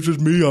wife. Oh, this is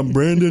me. I'm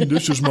Brandon.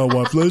 This is my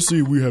wife,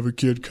 Leslie. We have a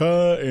kid,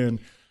 Kai, and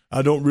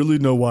I don't really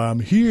know why I'm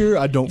here.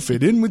 I don't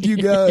fit in with you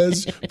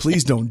guys.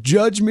 Please don't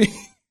judge me.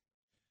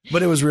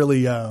 But it was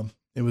really,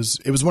 it was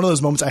one of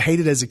those moments I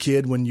hated as a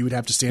kid when you would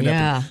have to stand up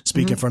and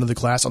speak in front of the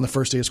class on the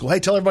first day of school. Hey,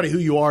 tell everybody who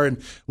you are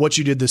and what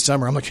you did this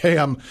summer. I'm like, hey,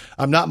 I'm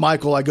not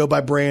Michael. I go by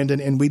Brandon,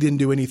 and we didn't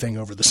do anything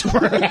over the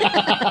summer.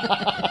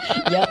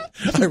 Yep.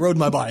 I rode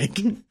my bike.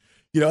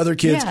 Other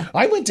kids,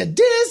 I went to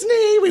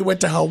Disney. We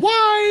went to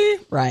Hawaii.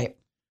 Right.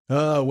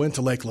 Went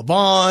to Lake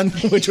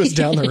Lavon, which was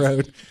down the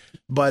road.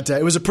 But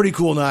it was a pretty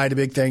cool night. A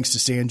big thanks to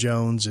Stan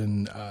Jones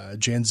and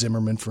Jan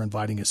Zimmerman for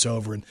inviting us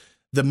over. And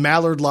the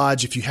Mallard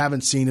Lodge, if you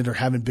haven't seen it or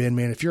haven't been,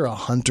 man, if you're a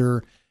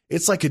hunter,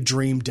 it's like a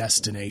dream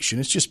destination.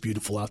 It's just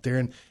beautiful out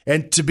there.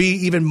 And to be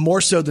even more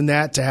so than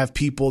that, to have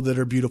people that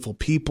are beautiful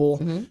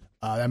people,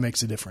 that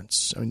makes a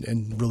difference,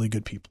 and really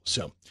good people.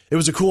 So it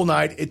was a cool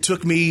night. It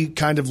took me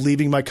kind of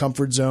leaving my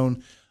comfort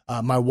zone.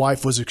 My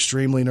wife was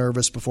extremely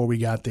nervous before we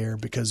got there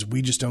because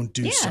we just don't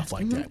do stuff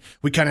like that.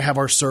 We kind of have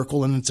our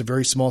circle, and it's a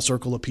very small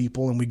circle of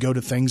people, and we go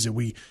to things that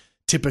we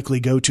typically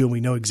go to, and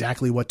we know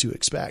exactly what to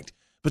expect.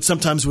 But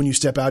sometimes when you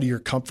step out of your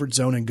comfort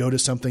zone and go to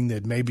something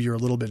that maybe you're a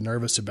little bit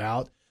nervous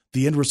about,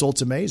 the end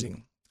result's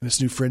amazing. And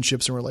it's new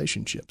friendships and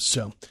relationships.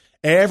 So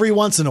every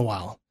once in a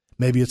while,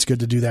 maybe it's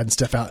good to do that and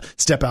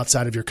step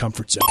outside of your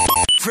comfort zone.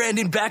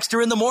 Brandon Baxter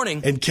in the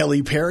morning. And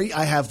Kelly Perry,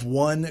 I have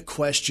one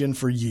question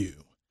for you.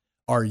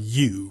 Are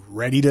you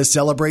ready to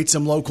celebrate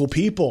some local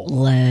people?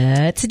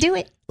 Let's do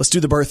it. Let's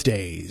do the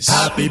birthdays.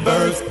 Happy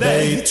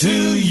birthday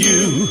to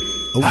you.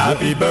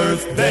 Happy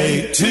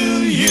birthday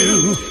to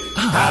you.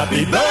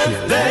 Happy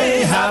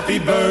birthday, happy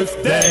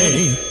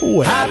birthday.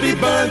 Well, happy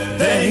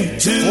birthday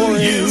to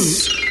you.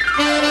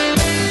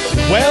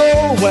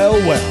 Well.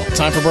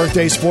 Time for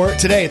birthdays for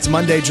today. It's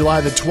Monday,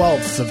 July the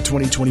 12th of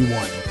 2021.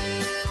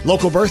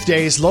 Local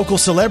birthdays, local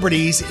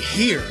celebrities.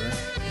 Here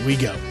we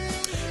go.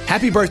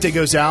 Happy birthday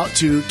goes out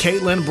to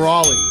Caitlin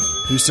Brawley,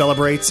 who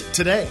celebrates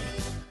today.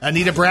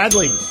 Anita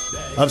Bradley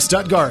of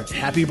Stuttgart.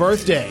 Happy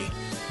birthday.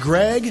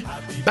 Greg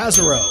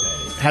Bazarow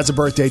has a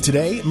birthday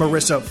today.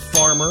 Marissa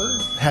Farmer,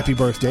 happy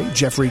birthday.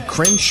 Jeffrey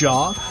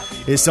Crenshaw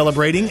is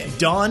celebrating.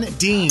 Dawn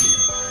Dean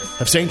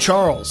of St.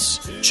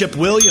 Charles. Chip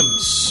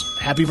Williams,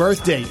 happy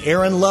birthday.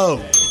 Aaron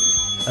Lowe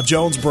of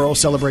Jonesboro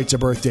celebrates a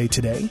birthday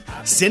today.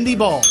 Cindy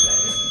Ball,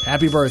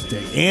 happy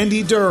birthday.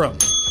 Andy Durham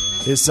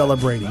is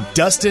celebrating.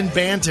 Dustin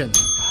Banton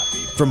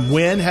from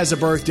Wynn has a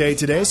birthday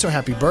today, so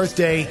happy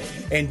birthday.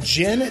 And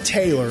Jen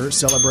Taylor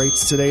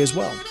celebrates today as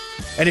well.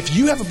 And if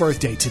you have a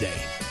birthday today,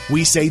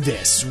 we say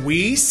this.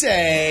 We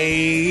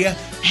say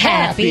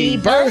happy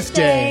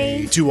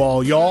birthday to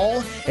all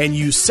y'all, and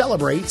you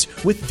celebrate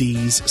with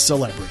these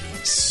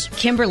celebrities.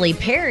 Kimberly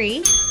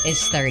Perry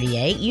is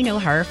 38. You know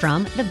her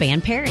from the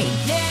band Perry.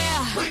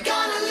 Yeah, we're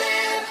gonna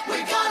live,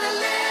 we're gonna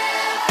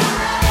live.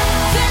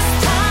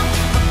 This time,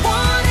 I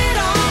want it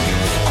all.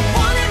 I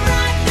want it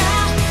right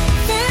now.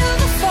 Feel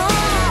the fall.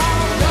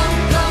 Go,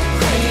 go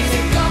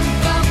crazy, go,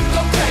 go,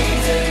 go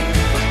crazy.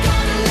 We're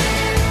gonna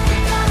live,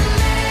 we're gonna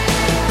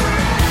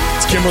live.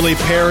 It's Kimberly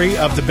Perry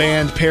of the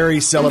band Perry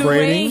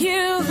celebrating. The way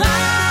you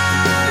lie.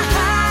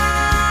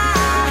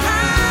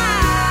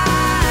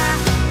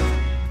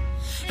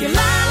 You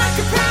lie like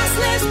a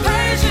priceless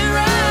Persian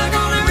rug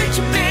on a rich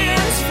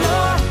man's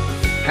floor.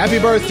 Happy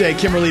birthday,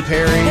 Kimberly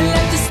Perry. And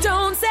let the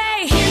stone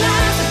say he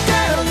lies a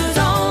girl whose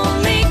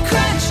only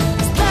crutch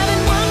is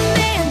loving one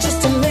man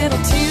just a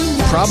little too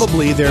much.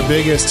 Probably their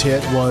biggest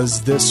hit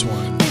was this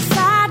one. If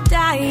I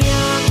die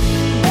young,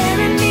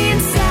 bury me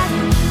in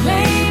satin,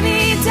 lay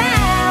me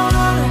down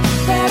on a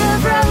bed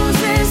of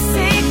roses,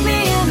 sink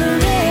me in the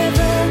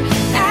river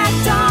at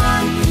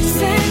dawn,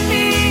 send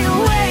me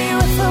away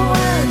with the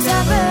words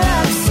of a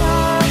love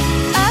song.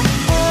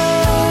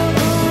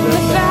 The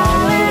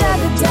ballad of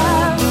the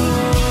dove.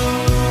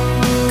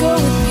 Go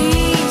with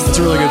peace. That's a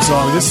really good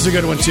song. This is a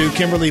good one, too.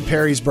 Kimberly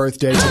Perry's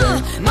birthday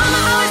today. Mama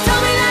always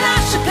told me that I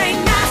should play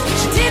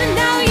nice. She didn't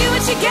know you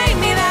and she gave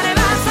me that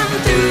advice. I'm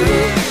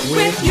through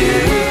with you.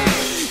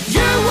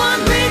 You're one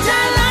bridge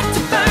I like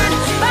to burn.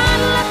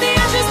 Bottle up the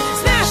ashes,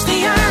 smash the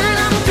urn.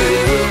 I'm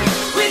through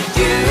with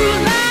you.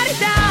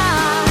 La-di-da.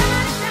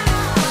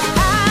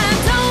 I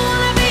don't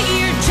wanna be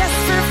here just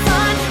for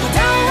fun. I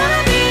don't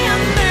wanna be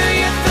under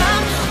your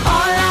thumb.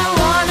 All I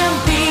wanna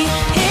be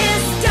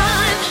is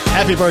done.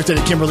 Happy birthday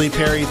to Kimberly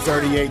Perry,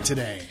 38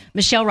 today.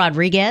 Michelle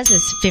Rodriguez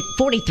is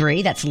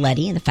 43. That's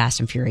Letty in the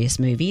Fast and Furious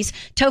movies.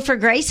 Topher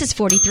Grace is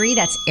 43.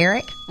 That's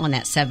Eric on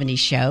that 70s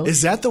show.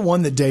 Is that the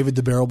one that David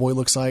the Barrel Boy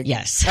looks like?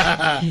 Yes.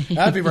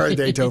 Happy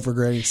birthday, Topher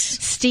Grace.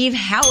 Steve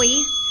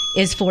Howie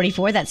is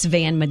 44. That's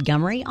Van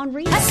Montgomery on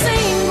Rita. A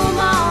single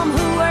mom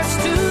who works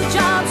 2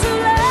 jobs, who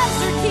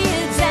loves her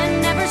kids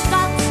and never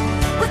stops,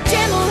 with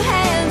gentle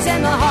hands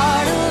and the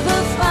heart of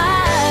a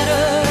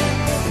fighter.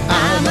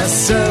 I'm a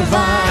survivor.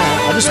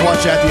 I just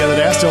watched that the other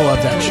day. I still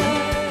love that show.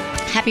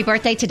 Happy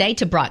birthday today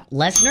to Brock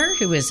Lesnar,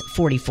 who is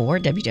 44,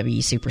 WWE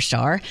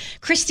superstar.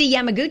 Christy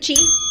Yamaguchi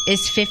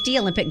is 50,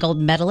 Olympic gold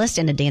medalist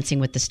and a Dancing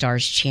with the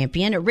Stars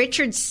champion.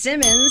 Richard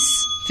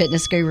Simmons,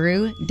 fitness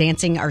guru,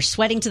 dancing or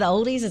sweating to the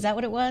oldies. Is that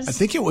what it was? I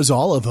think it was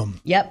all of them.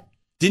 Yep.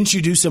 Didn't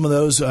you do some of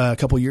those a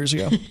couple years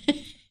ago?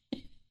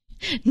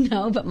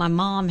 No, but my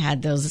mom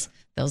had those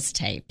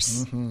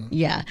tapes. Mm-hmm.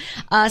 Yeah.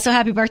 So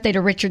happy birthday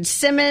to Richard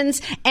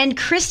Simmons. And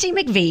Christy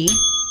McVie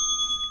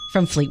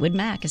from Fleetwood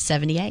Mac is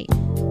 78.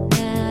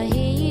 Now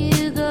here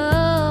you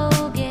go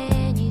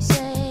again. You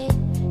say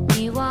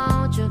you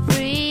want your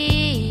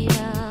freedom.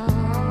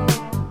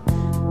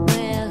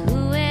 Well,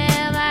 who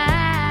am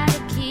I to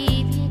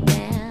keep you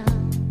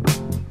down?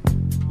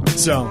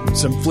 So,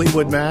 some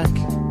Fleetwood Mac.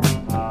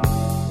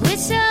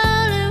 It's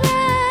only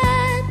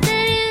right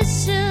that you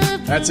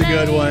should. That's a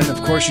good one.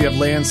 Of course, you have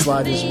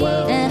Landslide as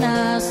well. And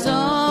I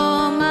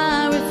saw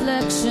my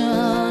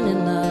reflection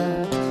in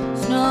the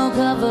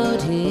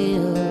snow-covered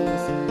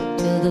hills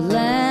till the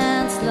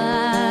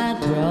landslide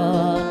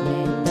brought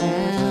me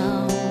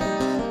down.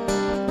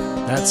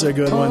 That's a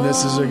good one.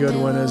 This is a good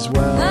one as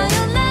well. Now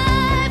your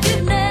life,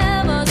 you've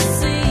never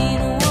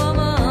seen a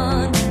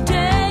woman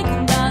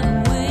taken by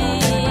the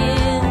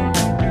wind.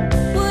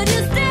 Would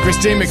you stand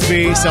Christine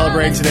McVie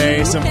celebrating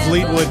today. Some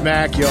Fleetwood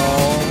Mac,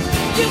 y'all.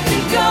 You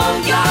can go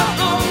your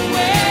own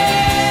way.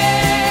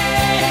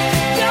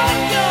 Go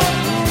your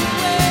own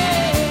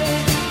way.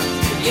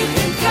 You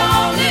can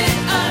call it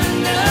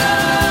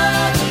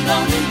another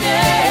lonely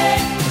day.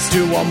 Let's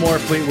do one more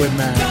Fleetwood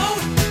Mac.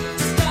 Don't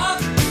stop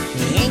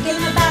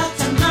thinking about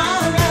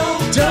tomorrow.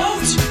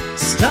 Don't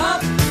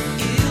stop.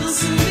 It'll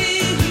soon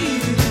be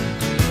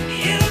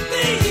here. It'll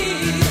be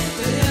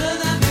better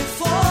than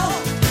before.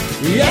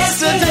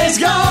 Yesterday's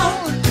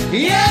gone.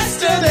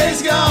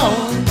 Yesterday's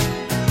gone.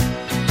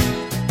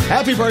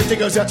 Happy birthday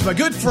goes out to my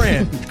good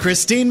friend,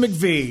 Christine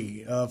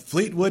McVie of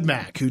Fleetwood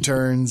Mac, who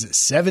turns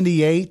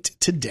 78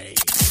 today.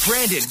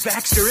 Brandon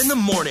Baxter in the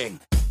morning.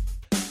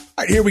 All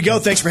right, here we go.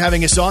 Thanks for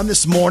having us on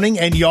this morning.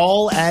 And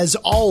y'all, as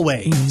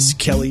always,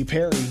 Kelly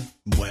Perry,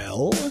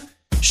 well,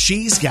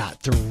 she's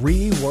got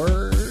 3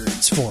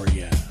 words for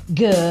you.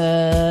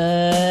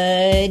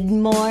 Good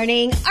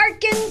morning,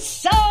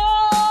 Arkansas.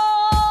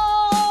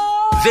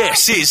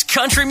 This is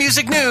Country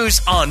Music News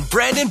on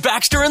Brandon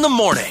Baxter in the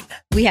morning.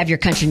 We have your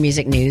country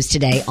music news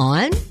today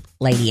on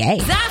Lady A.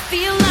 I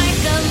feel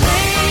like a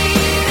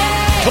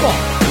lady. Come on.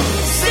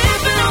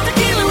 Sipping on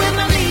tequila with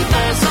my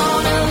Levi's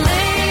on a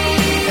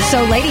lady.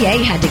 So Lady A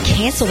had to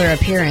cancel their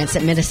appearance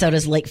at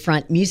Minnesota's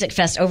Lakefront Music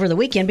Fest over the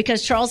weekend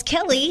because Charles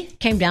Kelly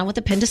came down with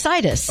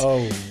appendicitis.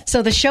 Oh.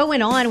 So the show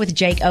went on with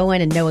Jake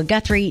Owen and Noah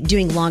Guthrie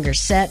doing longer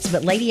sets,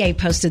 but Lady A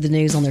posted the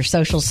news on their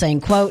socials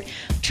saying, quote,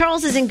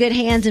 Charles is in good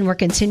hands and we're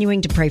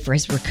continuing to pray for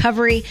his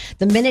recovery.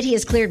 The minute he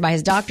is cleared by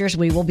his doctors,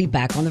 we will be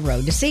back on the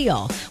road to see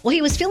y'all. Well,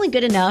 he was feeling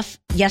good enough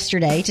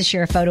yesterday to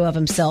share a photo of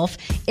himself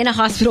in a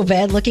hospital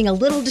bed looking a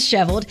little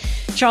disheveled.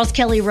 Charles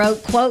Kelly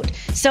wrote, quote,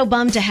 so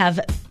bummed to have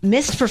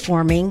missed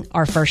performing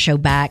our first show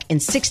back in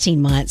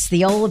 16 months.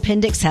 The old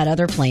appendix had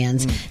other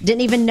plans.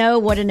 Didn't even know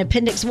what an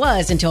appendix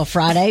was until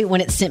Friday when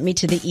it sent me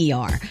to the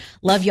ER.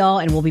 Love y'all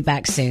and we'll be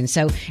back soon.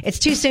 So it's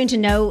too soon to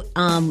know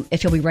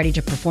if he'll be ready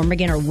to perform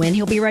again or when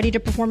he'll be ready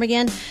to perform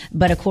again.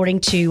 But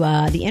according to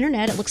the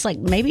internet, it looks like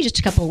maybe just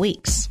a couple of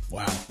weeks.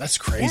 Wow, that's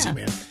crazy,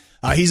 man.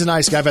 He's a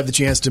nice guy. I've had the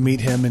chance to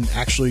meet him and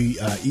actually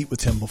eat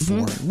with him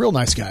before. Real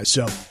nice guy.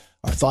 So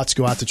our thoughts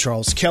go out to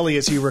Charles Kelly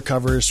as he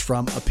recovers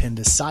from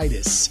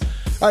appendicitis.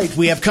 All right,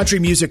 we have country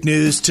music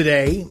news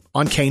today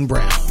on Kane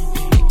Brown.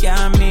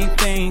 Got me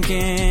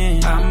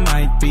thinking I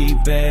might be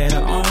better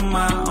on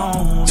my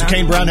own. So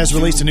Kane Brown has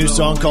released a new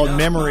song called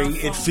Memory.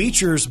 It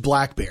features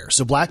Black Bear.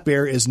 So Black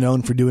Bear is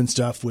known for doing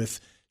stuff with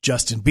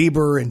Justin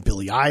Bieber and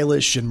Billie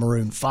Eilish and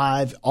Maroon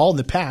 5, all in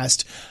the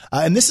past.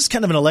 And this is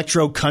kind of an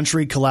electro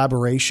country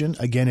collaboration.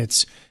 Again,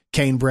 it's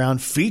Kane Brown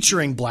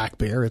featuring Black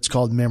Bear. It's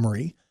called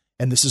Memory.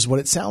 And this is what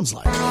it sounds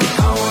like. I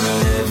wanna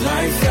live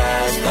life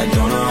fast. I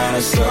don't know how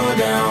to slow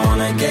down.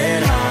 Wanna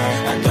get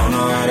high. I don't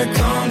know how to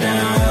calm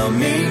down. Help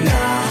me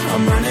now.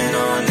 I'm running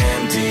on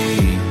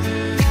empty.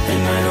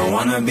 And I don't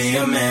wanna be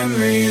a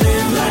memory.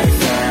 Live life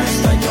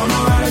fast. I don't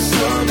know how to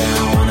slow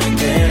down. Wanna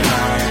get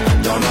high.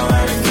 I don't know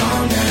how to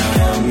calm down.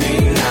 Help me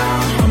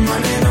now. I'm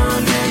running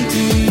on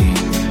empty.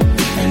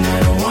 And I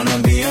don't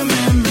wanna be a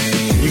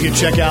memory. You can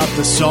check out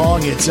the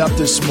song. It's up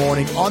this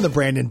morning on the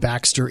Brandon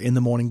Baxter in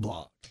the Morning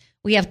blog.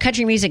 We have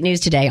country music news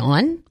today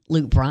on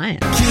Luke Bryan.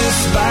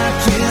 Kiss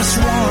by kiss,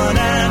 one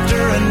after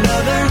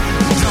another.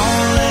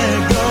 Don't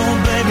let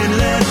go, baby,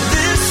 let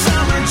this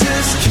summer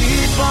just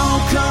keep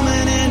on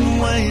coming in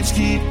waves,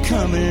 keep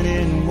coming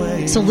in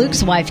waves. So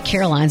Luke's wife,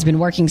 Caroline's been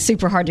working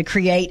super hard to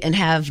create and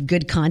have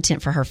good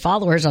content for her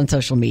followers on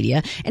social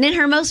media. And in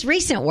her most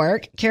recent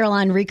work,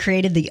 Caroline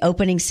recreated the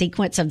opening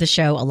sequence of the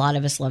show a lot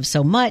of us love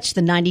so much,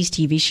 the 90s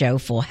TV show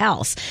Full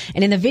House.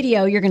 And in the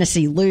video, you're going to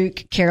see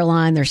Luke,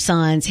 Caroline, their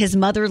sons, his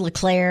mother,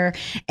 LeClaire,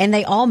 and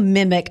they all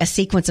mimic a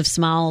sequence of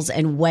smiles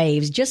and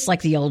waves, just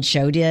like the old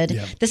show did.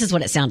 Yep. This is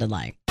what it sounded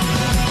like.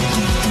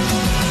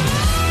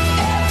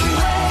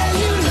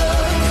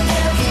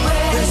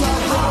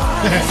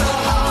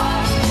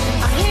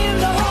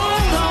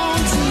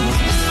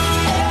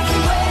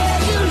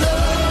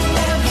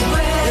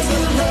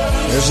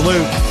 There's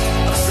Luke.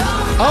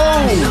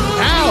 Oh,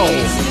 ow.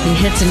 He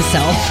hits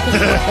himself.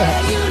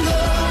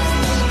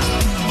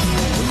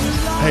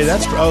 Hey,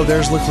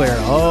 there's LeClaire.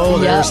 Oh,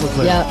 there's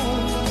LeClaire. Yep.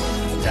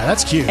 Yeah,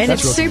 that's cute. And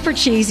that's it's super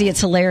cheesy. It's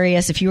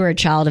hilarious. If you were a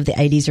child of the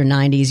 80s or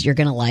 90s, you're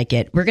going to like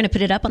it. We're going to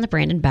put it up on the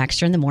Brandon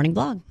Baxter in the Morning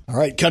blog. All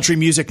right, country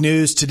music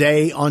news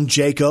today on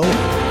Jaco.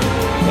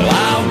 Well,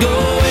 I'll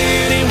go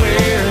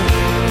anywhere.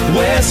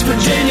 West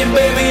Virginia,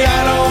 baby,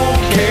 I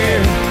don't care.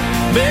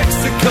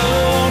 Mexico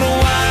on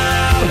a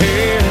wild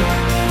hair.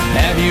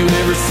 Have you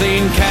ever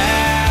seen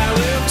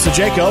California? So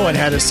Jake Owen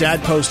had a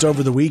sad post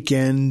over the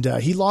weekend.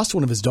 He lost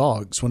one of his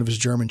dogs, one of his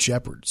German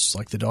Shepherds.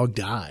 Like the dog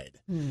died.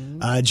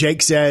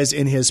 Jake says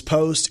in his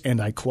post,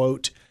 and I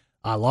quote,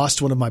 I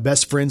lost one of my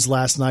best friends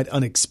last night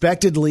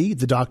unexpectedly.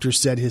 The doctor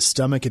said his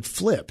stomach had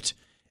flipped.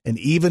 And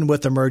even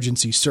with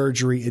emergency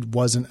surgery, it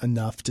wasn't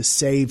enough to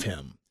save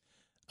him.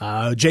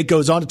 Jake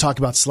goes on to talk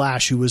about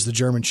Slash, who was the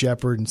German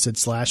Shepherd, and said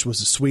Slash was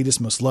the sweetest,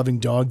 most loving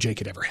dog Jake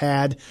had ever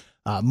had.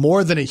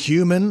 More than a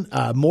human,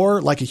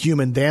 more like a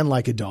human than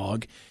like a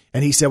dog.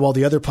 And he said while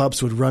the other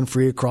pups would run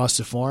free across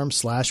the farm,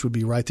 Slash would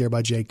be right there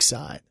by Jake's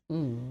side.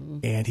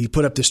 And he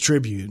put up this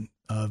tribute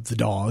of the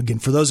dog.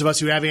 And for those of us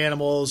who have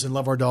animals and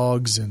love our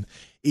dogs, and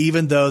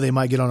even though they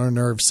might get on our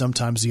nerves,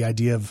 sometimes the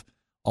idea of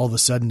all of a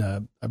sudden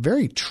a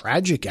very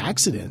tragic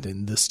accident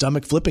and the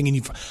stomach flipping.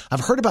 And I've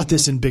heard about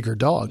this in bigger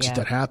dogs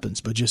that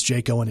happens, but just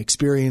Jake Owen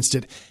experienced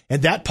it.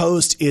 And that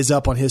post is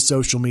up on his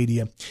social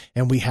media.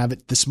 And we have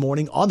it this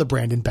morning on the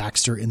Brandon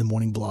Baxter in the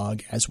Morning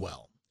blog as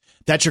well.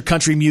 That's your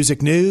country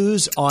music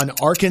news on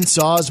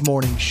Arkansas's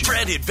Morning Show.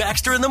 Brandon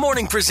Baxter in the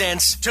Morning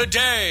presents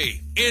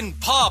Today in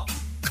Pop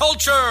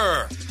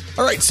Culture.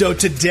 All right, so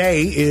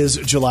today is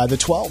July the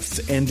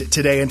 12th, and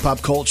today in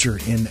pop culture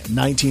in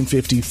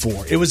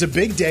 1954. It was a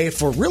big day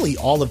for really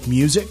all of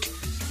music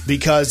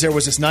because there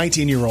was this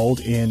 19-year-old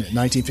in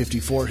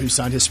 1954 who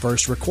signed his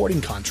first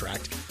recording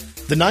contract.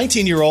 The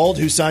 19-year-old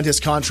who signed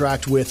his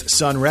contract with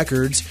Sun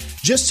Records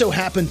just so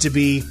happened to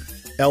be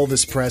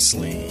Elvis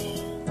Presley.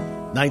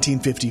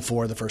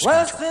 1954, the first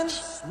Well, contract.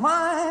 since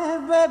my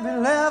baby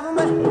left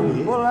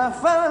me, well, I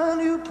found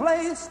a new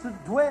place to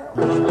dwell.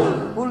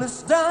 Well,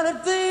 it's down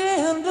at the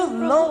end of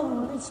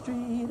Lonely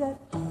Street at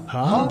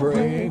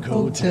Heartbreak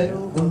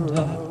Hotel.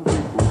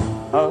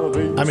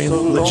 I mean,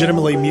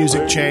 legitimately,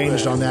 music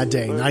changed on that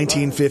day.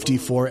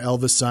 1954,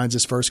 Elvis signs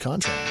his first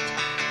contract.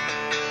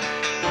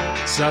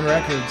 Sun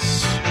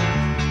Records.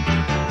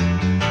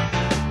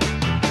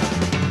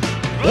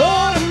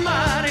 Lord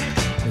Almighty,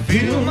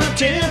 feel my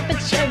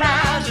temperature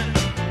rising.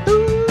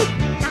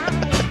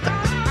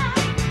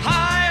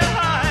 Higher,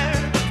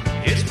 higher,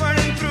 it's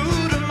burning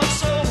through to my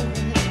soul.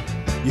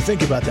 You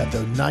think about that, though.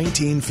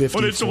 1954.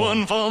 Well, it's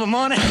one for the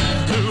money,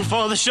 two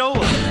for the show.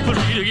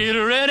 Three to get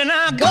ready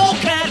now. Go,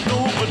 cat,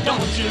 go, but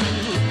don't you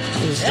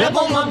step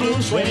on my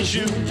blue suede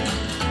shoe.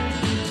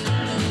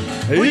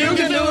 Well, you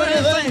can do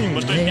anything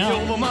but take me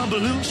over my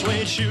blue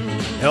suede shoe.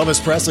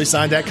 Elvis Presley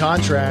signed that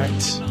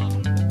contract.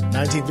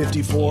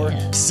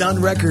 1954.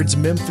 Sun Records,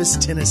 Memphis,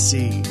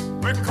 Tennessee.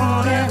 We're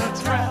caught in a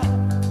trap.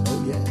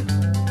 Oh, yeah.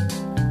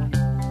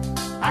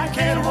 I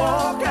can't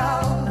walk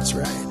out. That's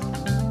right.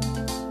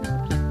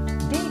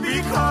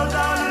 Because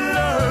I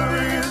love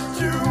you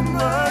too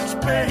much,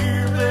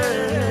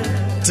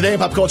 baby. Today in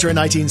pop culture in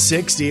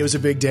 1960, it was a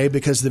big day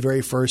because the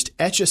very first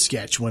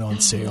Etch-a-Sketch went on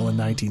sale in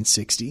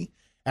 1960.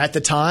 At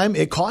the time,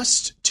 it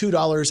cost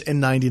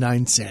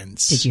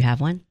 $2.99. Did you have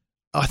one?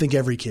 Oh, I think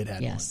every kid had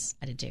one. Yes,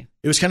 I did too.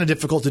 It was kind of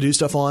difficult to do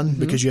stuff on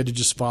because you had to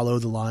just follow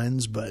the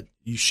lines, but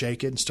you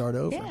shake it and start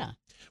over. Yeah.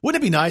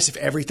 Wouldn't it be nice if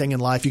everything in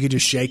life you could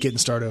just shake it and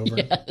start over?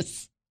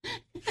 Yes.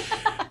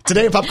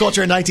 Today in pop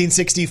culture in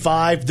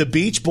 1965, the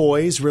Beach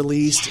Boys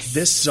released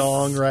this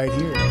song right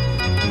here. Oh,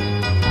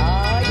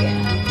 yeah.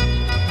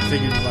 I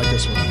figured you'd like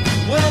this one.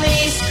 Well,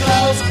 East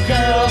Coast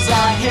girls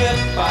are hip.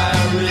 I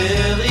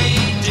really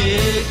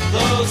dig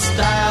those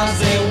styles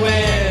they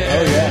wear.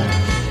 Oh, yeah.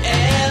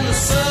 And the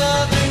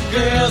Southern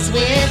girls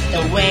with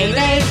the way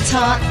they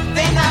talk,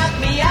 they knock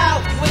me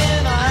out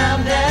when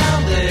I'm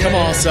down there. Come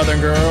on, Southern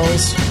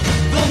girls.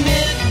 The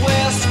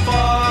Midwest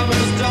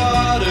farmers'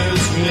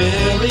 daughters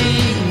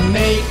really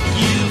make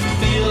you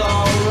feel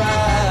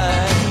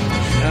alright.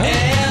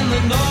 And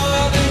the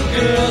Northern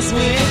girls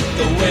with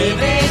the way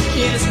they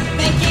kiss,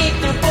 they keep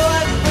their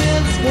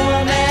boyfriends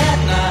warm at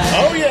night.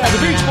 Oh, yeah, the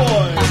Beach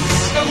Boys.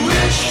 I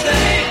wish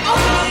they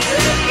all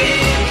could be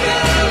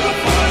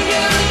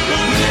California. I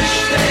wish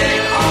they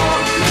all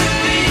could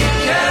be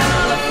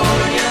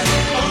California.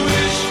 I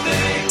wish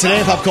they Today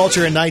in pop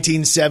culture in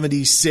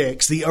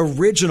 1976, the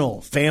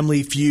original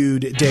Family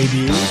Feud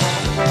debuted.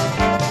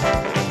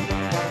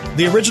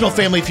 The original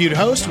Family Feud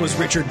host was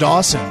Richard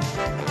Dawson.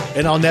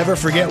 And I'll never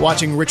forget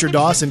watching Richard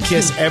Dawson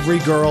kiss every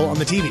girl on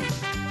the TV.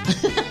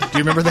 Do you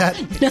remember that?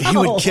 No. He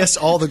would kiss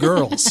all the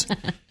girls.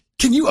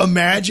 Can you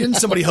imagine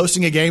somebody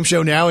hosting a game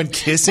show now and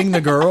kissing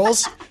the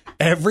girls?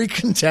 Every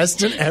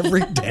contestant,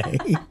 every day.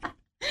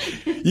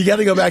 You got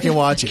to go back and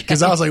watch it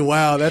because I was like,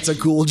 wow, that's a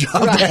cool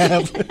job to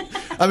have.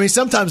 I mean,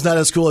 sometimes not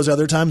as cool as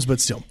other times, but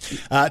still.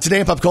 Today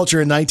in pop culture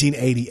in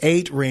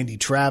 1988, Randy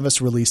Travis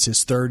released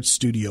his third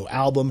studio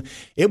album.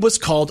 It was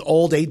called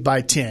Old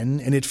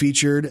 8x10, and it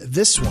featured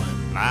this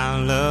one.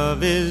 My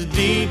love is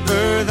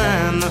deeper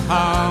than the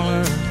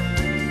holler,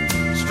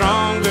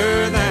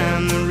 stronger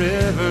than the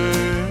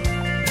river,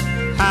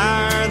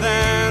 higher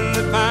than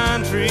the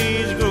pine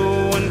trees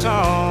growing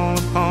tall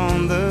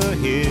upon the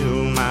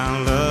hill. My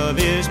love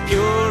is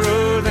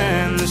purer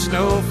than the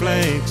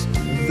snowflakes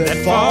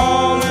that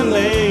fall in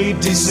late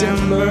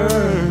December,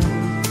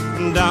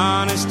 and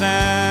honest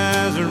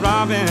as a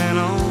robin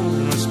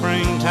on a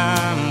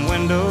springtime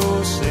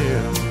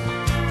windowsill,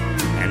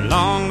 and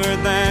longer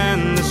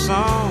than the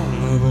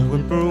song of a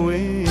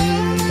whippoorwill.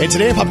 And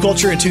today in pop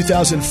culture in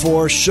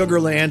 2004,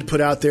 Sugarland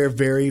put out their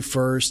very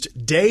first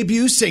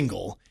debut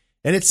single,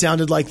 and it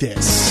sounded like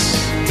this.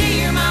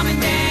 Dear Mom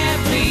and Dad,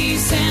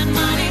 please send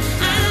money.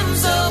 I'm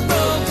so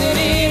broke that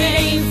it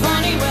ain't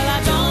funny. Well,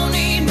 I don't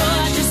need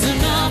much, just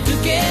enough to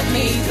get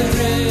me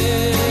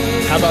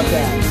through. How about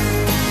that?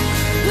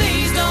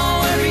 Please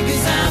don't worry,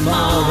 'cause I'm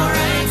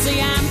alright.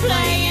 See, I'm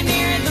playing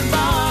here at the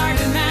bar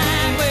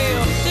tonight.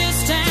 Well,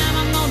 this time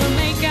I'm gonna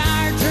make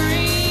our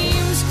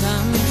dreams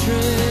come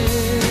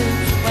true.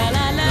 Well,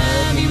 I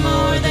love you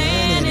more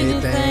than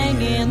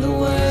anything in the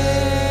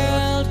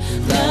world.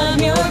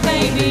 Love your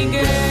baby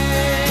girl.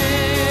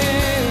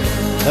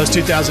 That was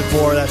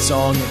 2004, that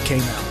song that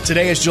came out.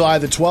 Today is July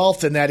the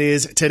 12th, and that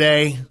is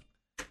Today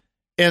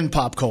in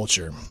Pop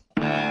Culture.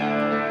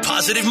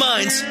 Positive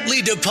minds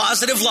lead to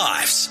positive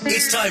lives.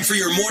 It's time for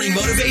your morning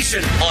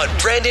motivation on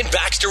Brandon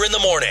Baxter in the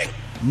Morning.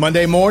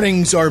 Monday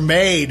mornings are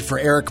made for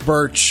Eric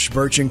Birch,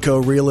 Birch & Co.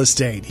 Real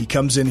Estate. He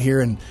comes in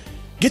here and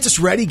gets us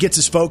ready, gets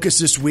us focused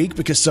this week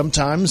because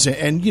sometimes,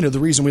 and you know, the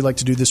reason we like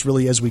to do this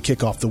really as we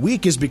kick off the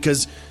week is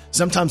because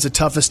sometimes the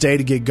toughest day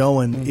to get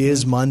going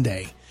is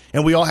Monday.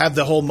 And we all have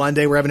the whole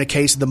Monday. We're having a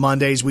case of the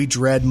Mondays. We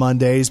dread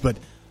Mondays, but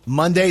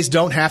Mondays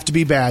don't have to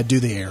be bad, do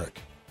they, Eric?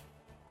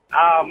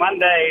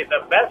 Monday,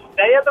 the best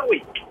day of the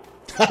week.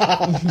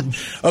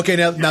 Okay,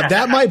 now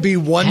that might be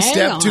one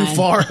step too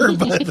far,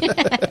 but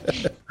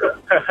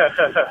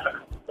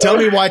tell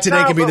me why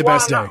today can be the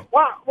best day.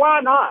 Why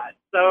not?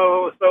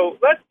 So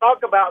let's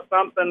talk about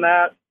something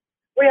that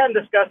we hadn't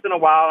discussed in a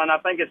while, and I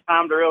think it's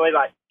time to really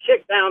like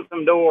kick down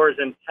some doors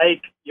and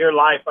take your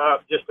life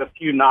up just a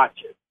few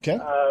notches.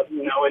 Okay.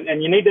 You know,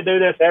 and you need to do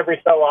this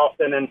every so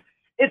often, and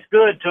it's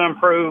good to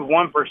improve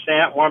 1%,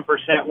 1%,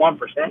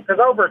 because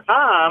over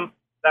time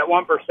that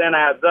 1%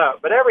 adds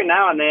up. But every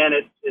now and then,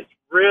 it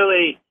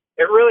really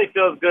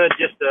feels good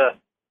just to,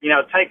 you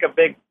know, take a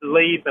big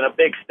leap and a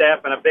big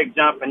step and a big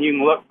jump, and you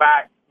can look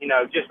back, you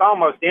know, just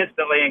almost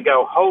instantly and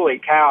go, holy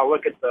cow,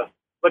 look at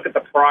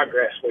the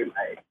progress we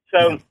made.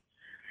 So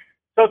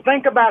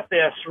think about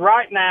this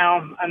right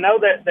now. I know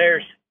that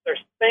there's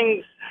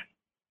things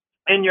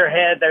in your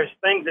head, there's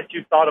things that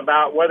you've thought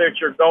about, whether it's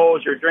your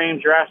goals, your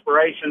dreams, your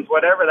aspirations,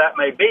 whatever that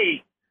may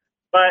be,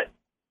 but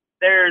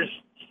there's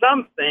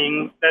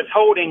something that's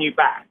holding you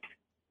back.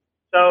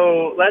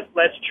 So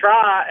let's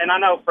try, and I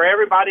know for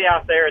everybody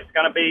out there, it's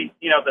going to be,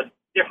 you know, the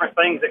different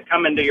things that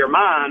come into your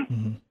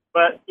mind,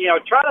 but, you know,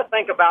 try to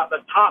think about the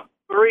top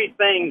 3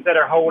 things that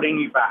are holding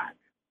you back.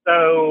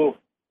 So,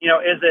 you know,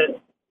 is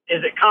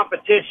it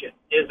competition?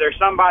 Is there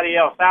somebody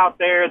else out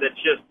there that's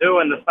just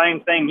doing the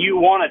same thing you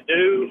want to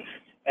do,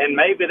 and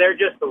maybe they're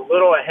just a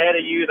little ahead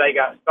of you? They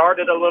got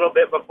started a little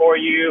bit before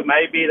you.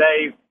 Maybe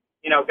they,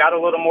 you know, got a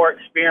little more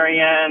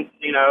experience,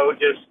 you know,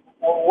 just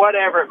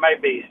whatever it may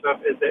be. So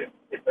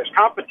if there's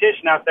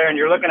competition out there and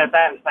you're looking at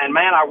that and saying,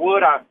 man, I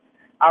would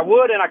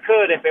and I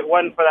could if it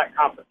wasn't for that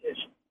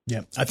competition.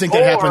 Yeah, I think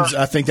that happens.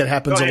 I think that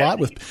happens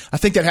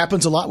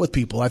a lot with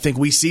people. I think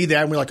we see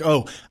that and we're like,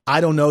 oh,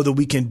 I don't know that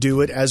we can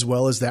do it as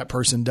well as that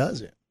person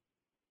does it.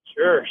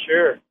 Sure.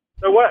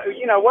 So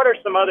what are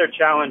some other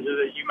challenges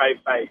that you may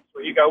face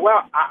where you go,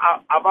 well,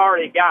 I've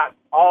already got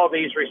all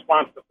these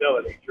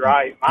responsibilities,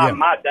 right?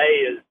 My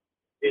day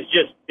is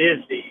just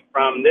busy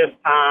from this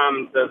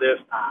time to this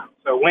time.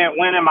 So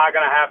when am I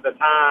going to have the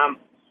time,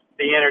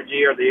 the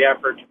energy, or the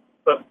effort to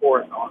put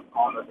forth on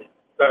the business?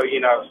 So,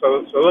 you know,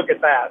 so look at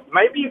that.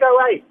 Maybe you go,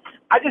 hey,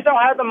 I just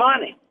don't have the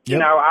money. Yep. You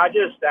know,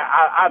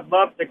 I'd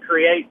love to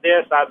create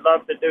this. I'd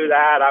love to do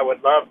that. I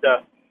would love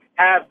to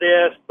have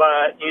this,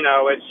 but, you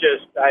know, it's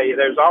just, hey,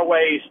 there's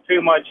always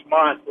too much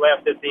month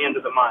left at the end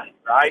of the month,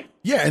 right?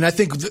 Yeah, and I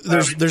think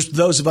there's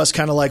those of us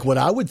kind of like what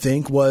I would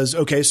think was,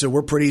 okay, so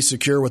we're pretty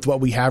secure with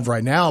what we have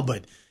right now,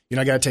 but, you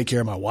know, I got to take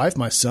care of my wife,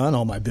 my son,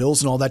 all my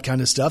bills and all that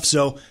kind of stuff.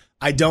 So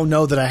I don't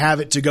know that I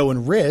have it to go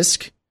and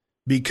risk.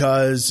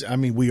 Because, I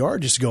mean, we are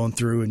just going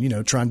through and, you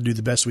know, trying to do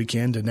the best we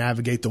can to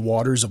navigate the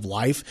waters of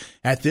life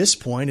at this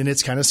point, and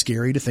it's kind of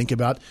scary to think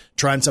about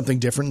trying something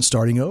different and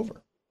starting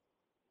over.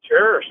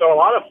 Sure. So a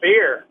lot of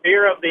fear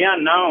of the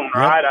unknown,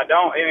 right? I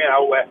don't, you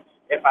know,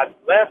 if I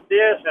left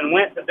this and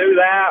went to do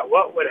that,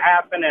 what would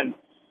happen? And,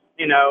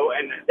 you know,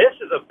 and this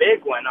is a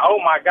big one. Oh,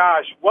 my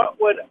gosh, what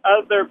would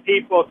other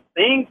people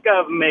think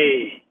of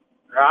me,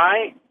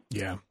 right?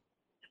 Yeah.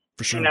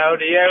 For sure. You know,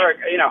 do you ever,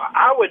 you know,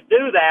 I would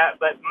do that,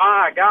 but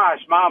my gosh,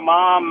 my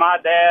mom, my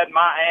dad,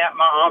 my aunt,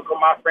 my uncle,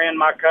 my friend,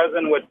 my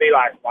cousin would be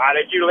like, why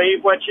did you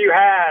leave what you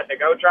had to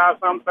go try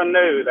something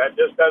new? That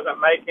just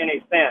doesn't make any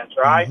sense,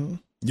 right? Mm-hmm.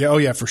 Yeah, oh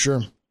yeah, for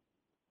sure.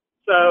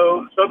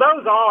 So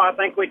those all, I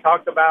think we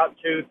talked about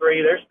 2,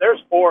 3, there's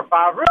 4 or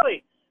 5.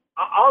 Really,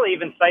 I'll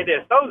even say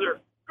this, those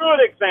are good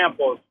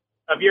examples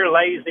of your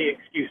lazy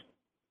excuses.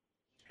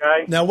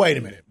 Okay. Now, wait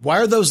a minute. Why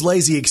are those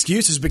lazy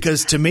excuses?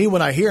 Because to me,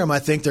 when I hear them, I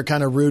think they're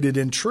kind of rooted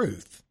in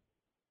truth.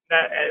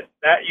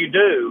 That you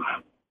do.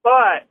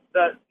 But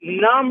the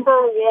number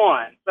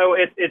one, so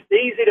it's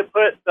easy to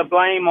put the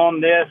blame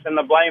on this and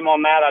the blame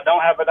on that. I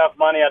don't have enough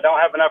money. I don't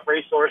have enough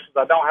resources.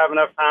 I don't have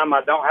enough time.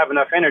 I don't have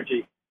enough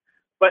energy.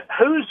 But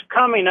who's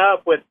coming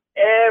up with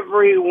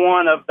every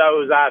one of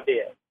those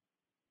ideas?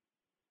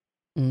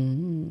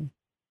 Mm-hmm.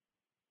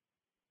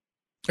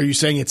 Are you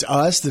saying it's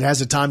us that has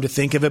the time to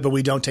think of it, but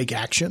we don't take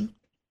action?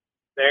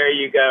 There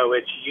you go.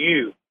 It's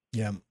you.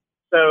 Yeah.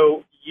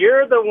 So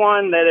you're the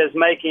one that is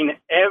making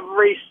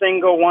every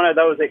single one of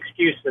those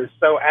excuses.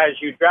 So as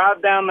you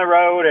drive down the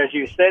road, as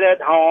you sit at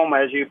home,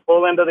 as you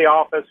pull into the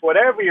office,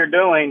 whatever you're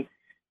doing,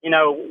 you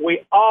know,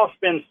 we all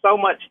spend so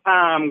much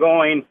time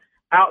going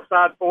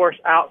outside force,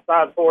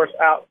 outside force,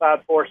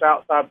 outside force,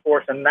 outside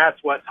force, and that's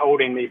what's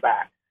holding me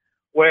back.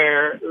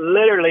 Where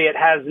literally it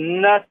has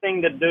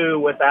nothing to do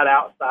with that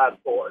outside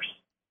force.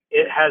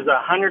 It has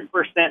 100%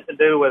 to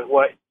do with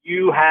what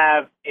you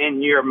have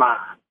in your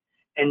mind.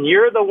 And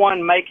you're the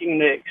one making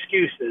the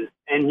excuses,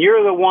 and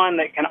you're the one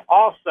that can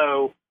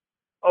also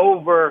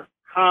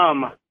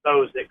overcome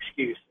those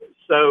excuses.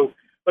 So,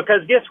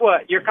 because guess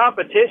what? Your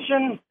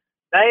competition,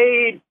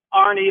 they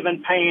aren't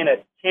even paying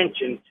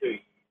attention to you.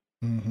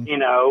 Mm-hmm. You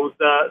know,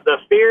 the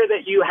fear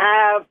that you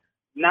have,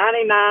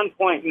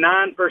 99.9%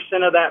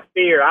 of that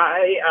fear,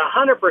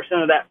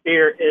 100% of that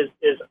fear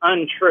is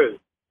untrue.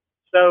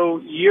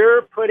 So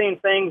you're putting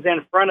things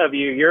in front of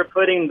you. You're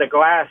putting the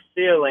glass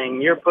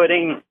ceiling. You're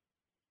putting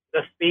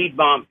the speed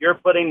bump. You're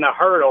putting the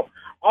hurdle.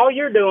 All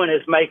you're doing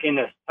is making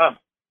this tough.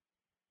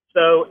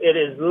 So it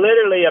is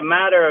literally a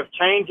matter of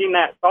changing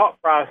that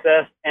thought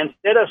process.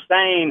 Instead of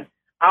saying,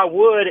 I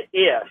would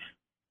if,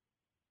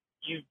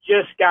 you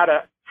just got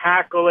to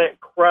tackle it,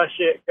 crush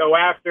it, go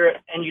after it,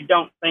 and you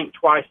don't think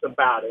twice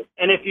about it.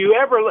 And if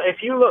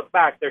you look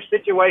back, there's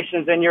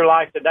situations in your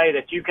life today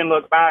that you can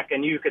look back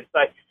and you could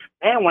say,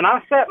 man, when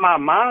I set my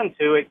mind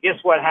to it, guess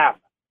what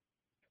happened?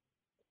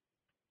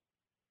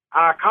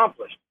 I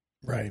accomplished.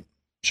 Right.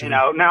 Sure.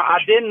 Now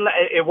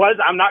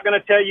I'm not going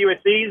to tell you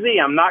it's easy.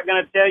 I'm not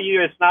going to tell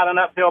you it's not an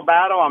uphill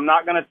battle. I'm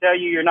not going to tell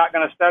you you're not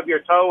going to stub your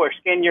toe or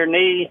skin your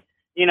knee,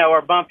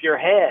 or bump your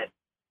head.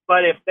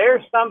 But if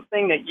there's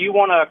something that you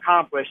want to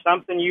accomplish,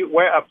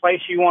 a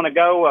place you want to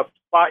go, a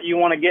spot you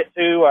want to get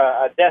to,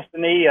 a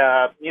destiny,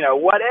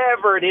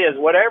 whatever it is,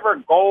 whatever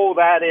goal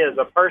that is,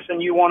 a person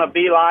you want to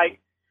be like,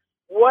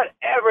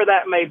 whatever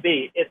that may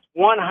be, it's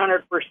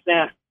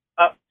 100%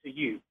 up to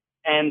you.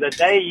 And the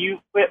day you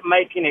quit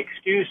making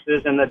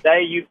excuses, and the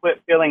day you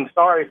quit feeling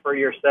sorry for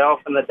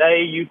yourself, and the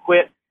day you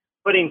quit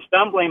putting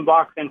stumbling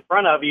blocks in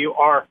front of you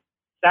or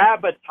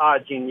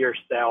sabotaging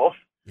yourself,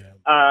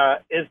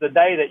 is the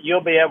day that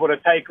you'll be able to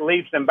take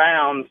leaps and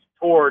bounds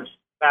towards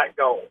that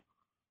goal.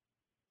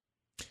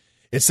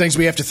 It's things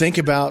we have to think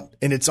about,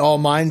 and it's all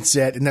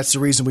mindset, and that's the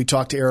reason we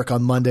talk to Eric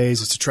on Mondays,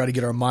 is to try to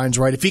get our minds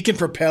right. If he can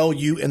propel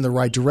you in the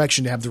right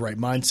direction to have the right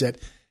mindset,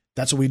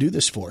 that's what we do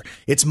this for.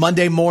 It's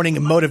Monday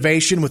Morning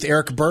Motivation with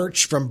Eric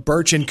Birch from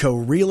Birch & Co.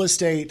 Real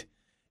Estate.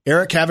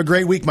 Eric, have a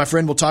great week, my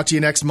friend. We'll talk to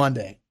you next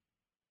Monday.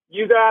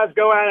 You guys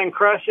go out and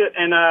crush it,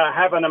 and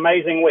have an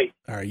amazing week.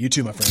 All right, you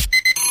too, my friend.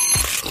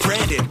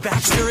 Brandon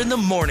Baxter in the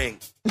morning.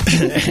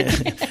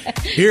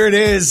 Here it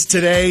is.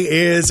 Today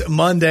is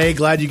Monday.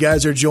 Glad you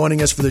guys are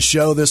joining us for the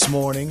show this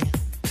morning.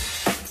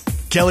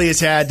 Kelly has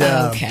had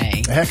a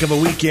heck of a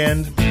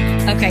weekend.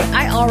 Okay,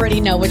 I already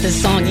know what this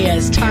song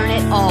is. Turn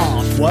it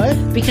off.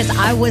 What? Because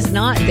I was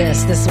not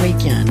this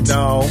weekend.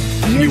 No.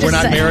 You were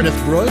not Meredith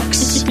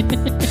Brooks?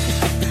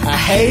 I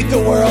hate the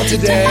world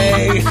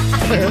today.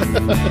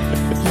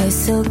 You're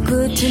so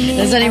good to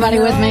me. Is anybody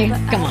with me?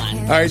 Come on.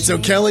 All right, so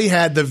Kelly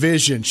had the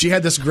vision. She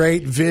had this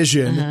great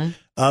vision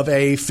of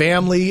a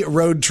family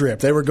road trip.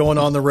 They were going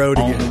on the road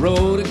again. On the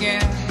road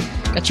again.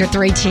 Got your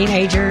 3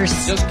 teenagers.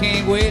 Just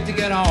can't wait to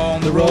get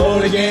on the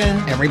road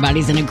again.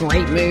 Everybody's in a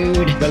great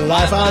mood. The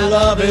life I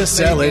love is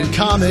selling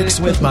comics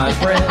with my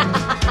friend.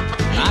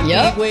 I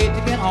can't wait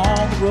to get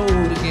on the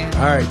road again.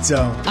 All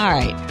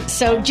right,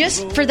 so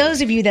just for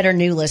those of you that are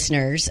new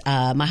listeners,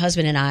 my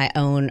husband and I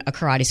own a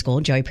karate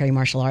school, Joey Perry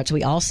Martial Arts.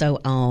 We also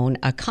own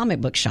a comic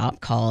book shop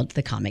called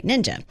The Comic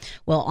Ninja.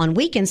 Well, on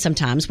weekends,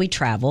 sometimes we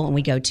travel and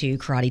we go to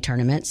karate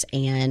tournaments,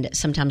 and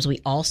sometimes we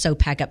also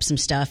pack up some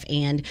stuff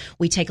and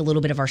we take a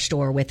little bit of our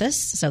store with us.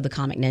 So The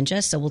Comic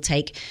Ninja. So we'll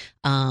take,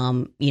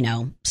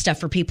 stuff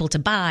for people to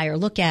buy or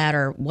look at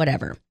or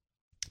whatever.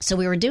 So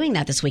we were doing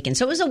that this weekend.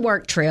 So it was a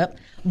work trip,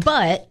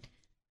 but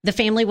the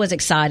family was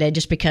excited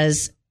just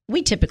because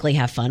we typically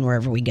have fun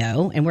wherever we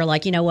go. And we're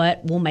like, you know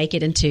what? We'll make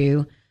it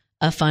into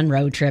a fun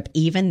road trip,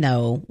 even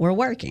though we're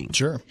working.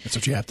 Sure. That's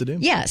what you have to do.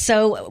 Yeah.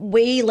 So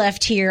we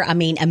left here,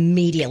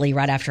 immediately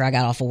right after I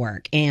got off of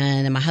work.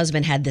 And my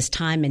husband had this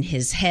time in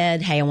his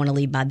head. Hey, I want to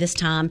leave by this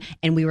time.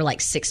 And we were like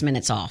 6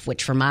 minutes off,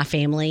 which for my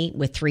family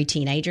with 3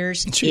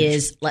 teenagers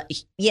is,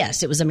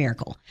 yes, it was a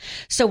miracle.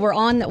 So we're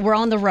on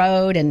the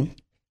road, and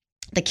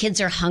the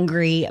kids are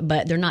hungry,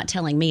 but they're not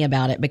telling me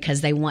about it because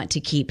they want to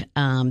keep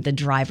the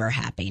driver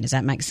happy. Does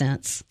that make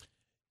sense?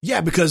 Yeah,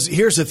 because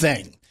here's the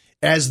thing.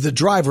 As the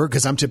driver,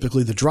 because I'm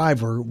typically the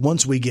driver,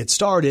 once we get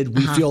started,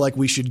 we feel like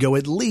we should go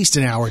at least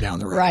an hour down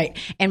the road. Right.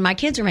 And my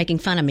kids are making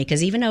fun of me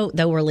because even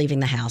though we're leaving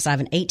the house, I have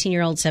an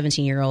 18-year-old,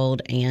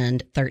 17-year-old,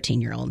 and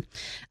 13-year-old,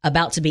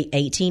 about to be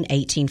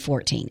 18,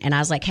 14. And I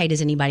was like, hey,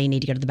 does anybody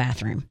need to go to the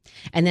bathroom?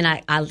 And then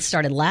I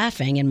started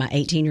laughing, and my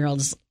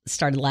 18-year-olds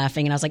started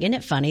laughing. And I was like, isn't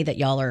it funny that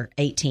y'all are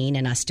 18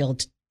 and I still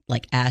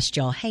asked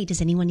y'all, hey,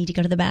 does anyone need to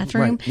go to the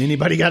bathroom? Right.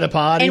 Anybody got a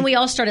potty? And we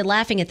all started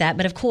laughing at that.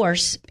 But of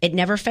course, it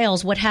never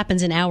fails. What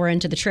happens an hour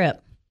into the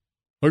trip?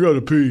 I got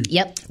to pee.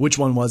 Yep. Which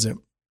one was it?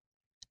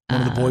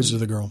 One of the boys or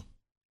the girl?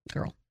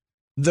 Girl.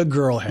 The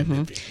girl had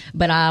to pee.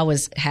 But I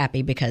was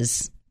happy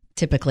because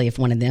typically if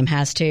one of them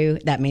has to,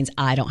 that means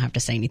I don't have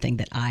to say anything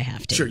that I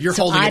have to. Sure, you're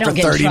holding it for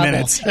 30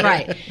 minutes.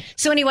 Right.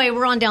 So anyway,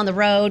 we're on down the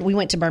road. We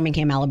went to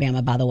Birmingham,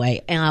 Alabama, by the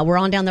way. We're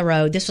on down the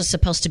road. This was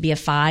supposed to be a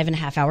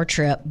 5.5-hour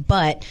trip,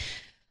 but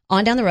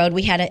on down the road,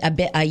 we had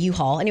a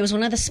U-Haul, and it was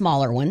one of the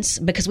smaller ones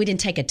because we didn't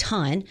take a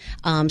ton.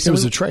 So it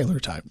was a trailer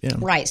type, yeah.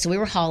 Right. So we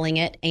were hauling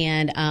it,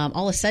 and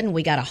all of a sudden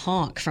we got a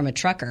honk from a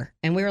trucker,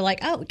 and we were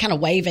like, oh, kind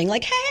of waving,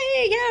 like,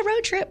 hey, yeah,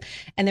 road trip.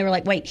 And they were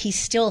like, wait, he's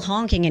still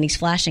honking and he's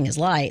flashing his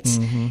lights.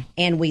 Mm-hmm.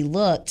 And we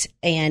looked,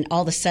 and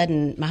all of a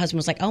sudden my husband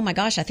was like, oh my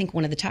gosh, I think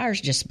one of the tires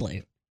just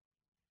blew.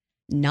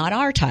 Not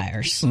our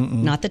tires,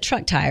 not the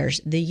truck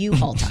tires, the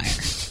U-Haul tire.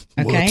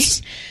 Okay.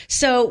 Whoops.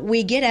 So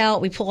we get out,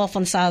 we pull off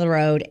on the side of the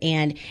road,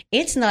 and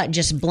it's not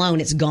just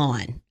blown, it's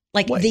gone.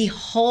 Like the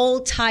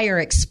whole tire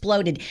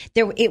exploded.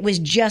 It was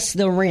just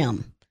the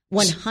rim.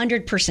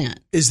 100%.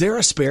 Is there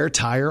a spare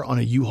tire on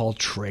a U-Haul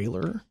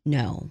trailer?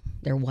 No,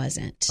 there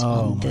wasn't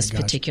on this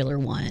particular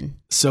one.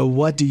 So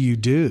what do you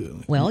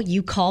do? Well,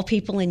 you call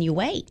people and you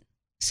wait.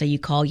 So you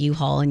call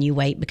U-Haul and you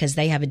wait because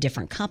they have a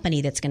different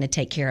company that's going to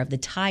take care of the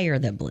tire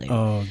that blew.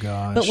 Oh,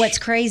 gosh. But what's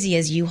crazy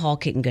is U-Haul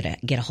couldn't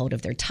get a hold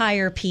of their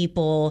tire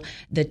people.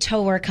 The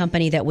tower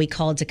company that we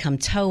called to come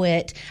tow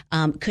it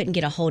couldn't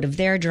get a hold of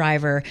their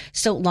driver.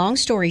 So long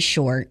story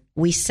short,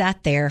 we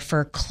sat there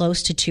for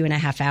close to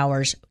 2.5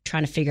 hours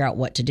trying to figure out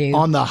what to do.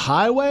 On the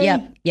highway?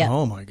 Yep.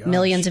 Oh, my gosh.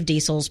 Millions of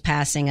diesels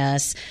passing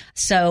us.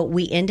 So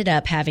we ended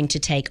up having to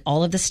take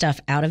all of the stuff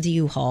out of the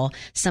U-Haul,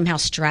 somehow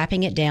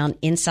strapping it down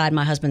inside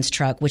my husband's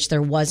truck, which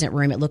there wasn't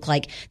room. It looked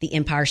like the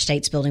Empire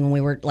States Building when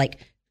we were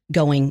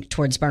going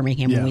towards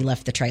Birmingham when we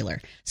left the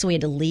trailer. So we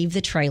had to leave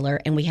the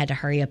trailer and we had to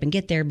hurry up and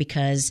get there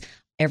because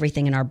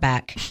everything in our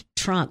back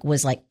trunk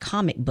was like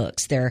comic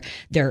books. They're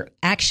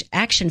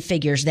action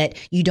figures that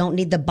you don't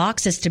need the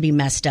boxes to be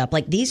messed up.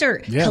 Like these are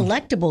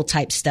collectible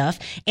type stuff.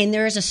 And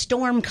there is a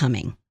storm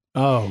coming.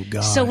 Oh,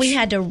 gosh. So we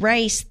had to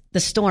race the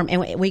storm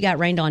and we got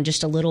rained on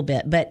just a little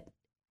bit. But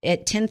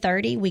at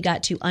 10:30, we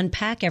got to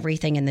unpack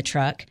everything in the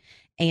truck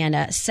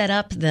and set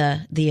up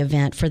the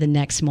event for the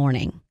next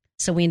morning.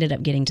 So we ended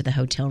up getting to the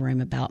hotel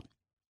room about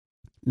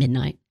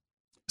midnight.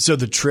 So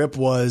the trip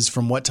was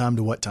from what time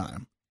to what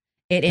time?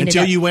 It ended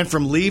Until up, you went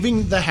from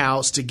leaving the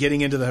house to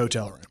getting into the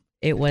hotel room.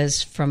 It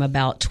was from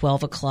about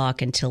 12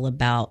 o'clock until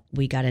about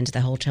we got into the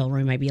hotel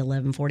room, maybe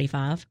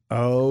 11:45.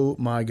 Oh,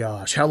 my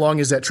gosh. How long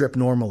is that trip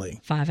normally?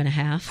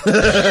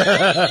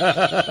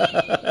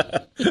 5.5.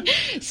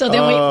 So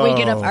then we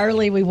get up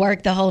early. We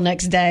work the whole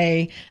next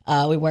day.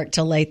 We worked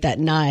till late that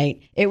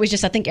night. It was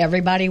just, I think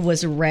everybody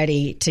was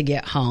ready to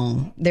get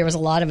home. There was a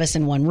lot of us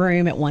in one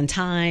room at one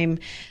time.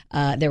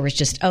 There was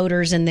just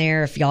odors in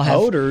there. If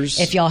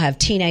y'all have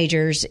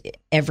teenagers,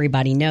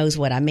 everybody knows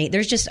what I mean.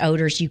 There's just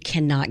odors you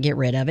cannot get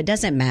rid of. It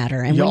doesn't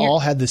matter. And y'all all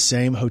had the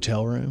same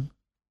hotel room?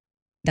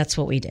 That's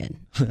what we did.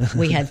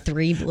 We had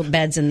 3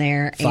 beds in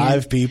there.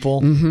 5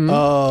 people? Mm-hmm.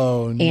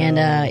 Oh,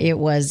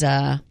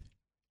 no.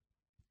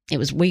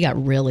 And we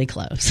got really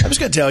close. I was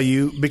going to tell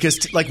you, because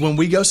when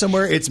we go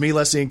somewhere, it's me,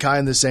 Leslie, and Kai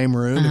in the same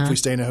room if we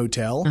stay in a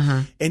hotel.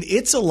 And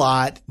it's a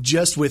lot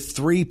just with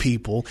 3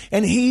 people,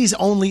 and he's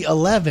only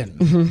 11.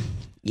 Mm-hmm.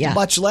 Yeah.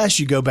 Much less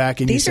you go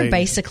back and These you say... are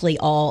basically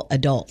all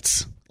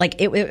adults.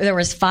 There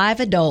was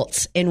 5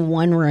 adults in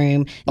one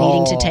room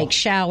needing to take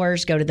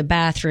showers, go to the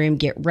bathroom,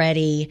 get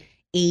ready,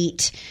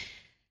 eat,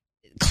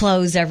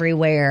 clothes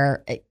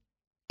everywhere.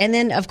 And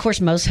then, of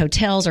course, most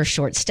hotels are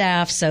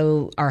short-staffed,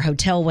 so our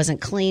hotel wasn't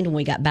cleaned when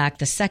we got back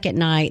the second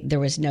night. There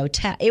was no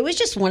tap. It was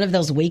just one of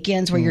those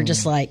weekends where you're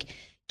just like,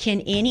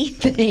 can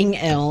anything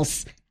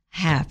else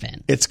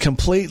happen? It's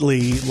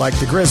completely like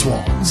the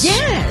Griswolds.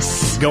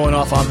 Yes. Going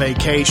off on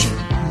vacation.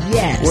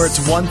 Yes. Where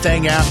it's one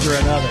thing after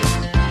another.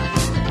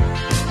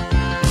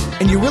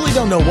 And you really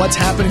don't know what's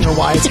happening or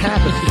why it's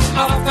happening.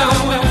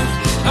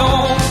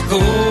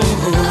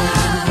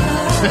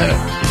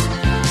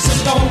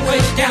 So don't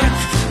wait down.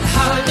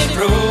 Holiday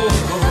Road.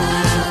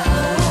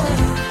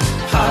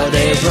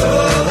 Holiday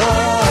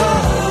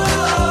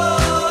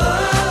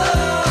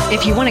Road.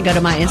 If you want to go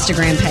to my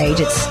Instagram page,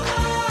 it's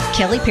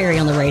Kelly Perry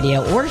on the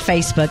radio, or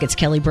Facebook, it's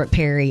Kelly Brooke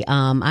Perry.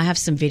 I have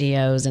some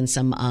videos and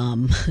some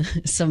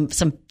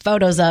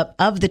photos up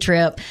of the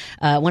trip.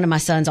 One of my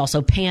sons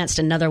also pantsed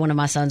another one of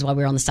my sons while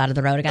we were on the side of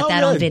the road. I got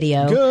that on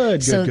video.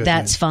 Good.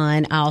 That's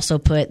fun. I also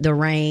put the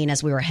rain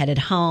as we were headed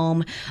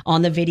home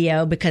on the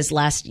video because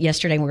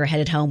yesterday when we were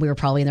headed home, we were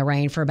probably in the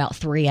rain for about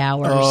 3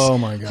 hours. Oh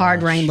my gosh.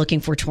 Hard rain looking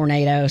for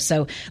tornado.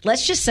 So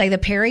let's just say the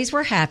Perrys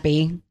were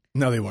happy.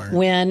 No, they weren't.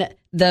 When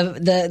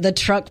the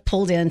truck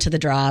pulled into the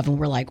drive and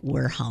we're like,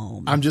 we're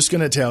home. I'm just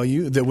going to tell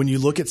you that when you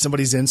look at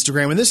somebody's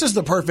Instagram, and this is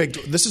the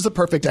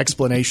perfect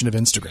explanation of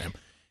Instagram.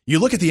 You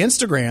look at the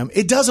Instagram,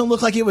 it doesn't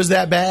look like it was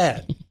that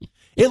bad.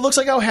 It looks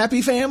like, oh,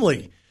 happy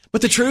family.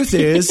 But the truth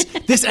is,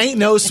 this ain't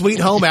no Sweet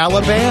Home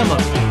Alabama.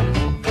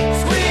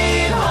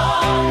 Sweet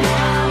Home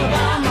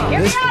Alabama.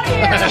 Get me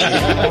out of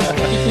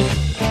here.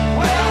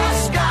 Well, the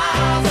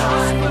skies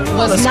are blue.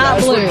 Was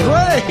not blue.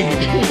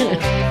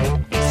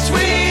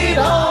 Sweet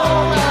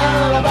Home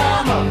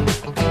Alabama.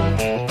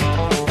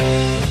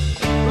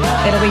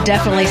 It'll be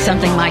definitely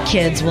something my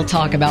kids will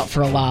talk about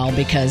for a while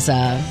because,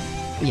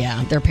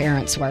 their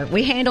parents were.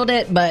 We handled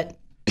it, but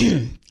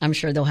I'm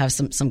sure they'll have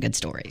some good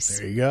stories.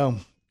 There you go.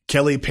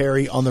 Kelly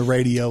Perry on the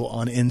radio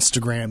on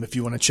Instagram if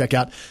you want to check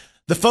out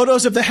the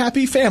photos of the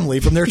happy family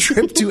from their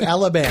trip to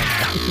Alabama.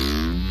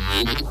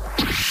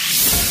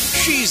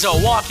 She's a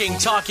walking,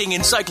 talking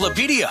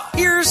encyclopedia.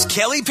 Here's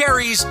Kelly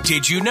Perry's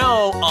Did You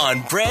Know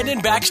on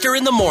Brandon Baxter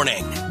in the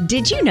Morning.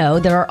 Did you know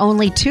there are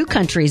only 2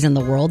 countries in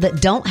the world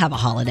that don't have a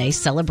holiday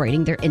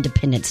celebrating their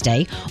Independence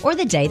Day or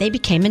the day they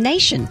became a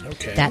nation?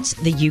 Okay. That's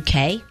the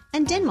UK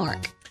and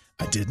Denmark.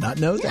 I did not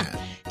know that.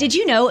 Did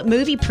you know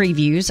movie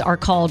previews are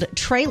called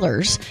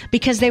trailers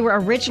because they were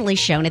originally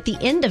shown at the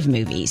end of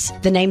movies?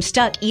 The name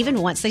stuck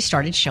even once they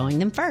started showing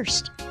them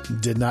first.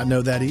 Did not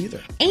know that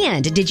either.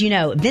 And did you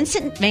know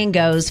Vincent van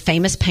Gogh's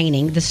famous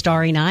painting, The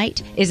Starry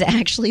Night, is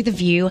actually the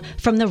view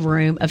from the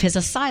room of his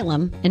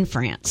asylum in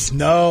France?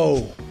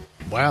 No.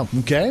 Wow.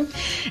 Okay.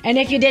 And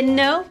if you didn't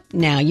know,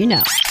 now you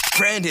know.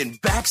 Brandon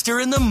Baxter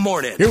in the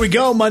morning. Here we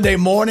go. Monday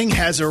morning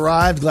has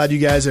arrived. Glad you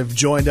guys have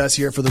joined us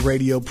here for the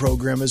radio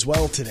program as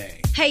well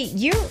today. Hey,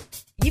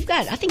 you've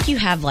got, I think you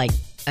have like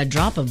a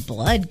drop of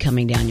blood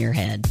coming down your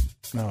head.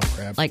 Oh,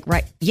 crap. Like,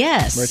 right.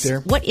 Yes. Right there?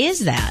 What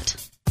is that?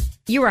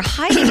 You were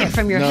hiding it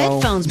from your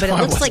headphones, but it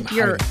looks like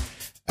you're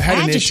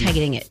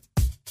agitating it.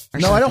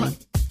 No, I don't.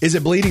 Is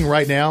it bleeding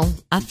right now?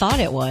 I thought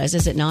it was.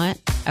 Is it not?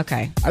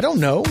 Okay. I don't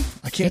know.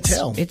 I can't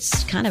tell.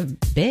 It's kind of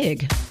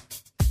big.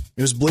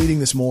 It was bleeding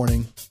this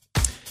morning.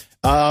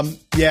 Yeah,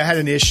 I had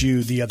an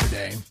issue the other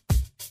day.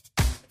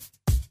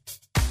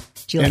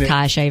 Did you let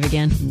Kai shave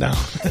again? No.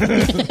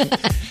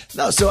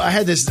 No, so I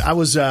had this,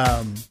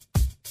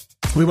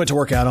 we went to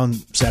work out on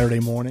Saturday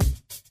morning.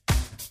 I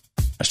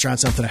was trying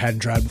something I hadn't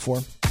tried before.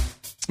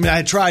 I mean, I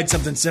had tried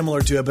something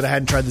similar to it, but I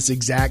hadn't tried this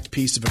exact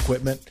piece of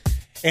equipment.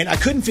 And I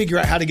couldn't figure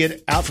out how to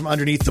get out from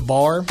underneath the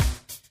bar.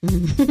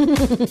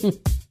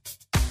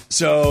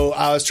 So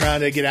I was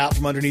trying to get out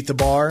from underneath the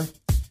bar.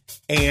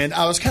 And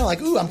I was kind of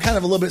like, ooh, I'm kind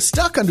of a little bit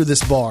stuck under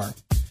this bar.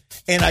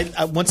 And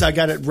I once I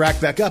got it racked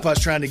back up, I was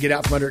trying to get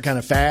out from under it kind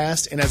of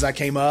fast. And as I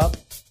came up,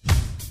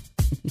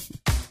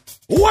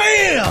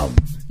 wham!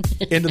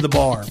 Into the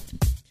bar.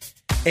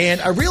 And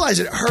I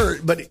realized it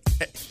hurt, but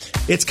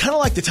it's kind of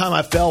like the time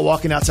I fell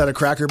walking outside a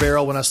Cracker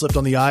Barrel when I slipped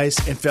on the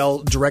ice and fell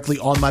directly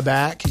on my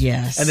back.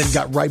 Yes. And then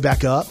got right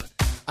back up.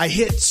 I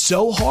hit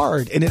so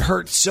hard and it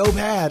hurt so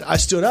bad. I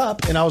stood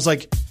up and I was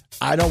like,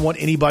 I don't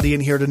want anybody in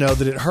here to know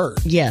that it hurt.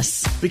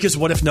 Yes. Because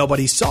what if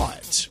nobody saw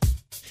it?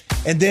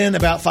 And then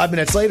about 5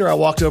 minutes later, I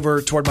walked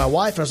over toward my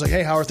wife and I was like,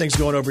 hey, how are things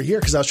going over here?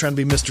 Because I was trying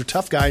to be Mr.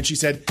 Tough Guy. And she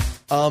said,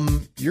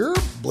 you're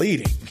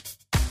bleeding.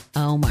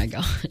 Oh, my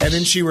God. And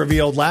then she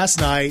revealed last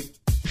night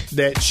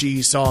that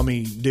she saw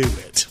me do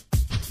it.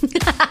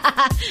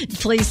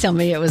 Please tell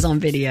me it was on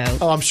video.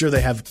 Oh, I'm sure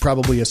they have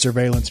probably a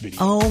surveillance video.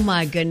 Oh,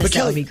 my goodness. But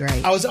that would be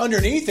great. I was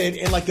underneath it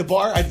and like the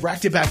bar, I'd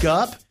racked it back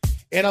up.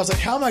 And I was like,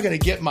 how am I going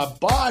to get my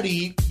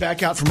body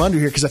back out from under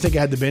here? Because I think I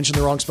had the bench in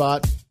the wrong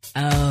spot.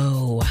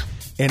 Oh.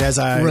 And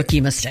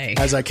rookie mistake.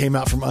 As I came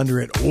out from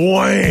under it,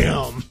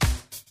 wham!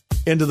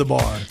 Into the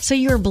bar. So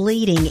you were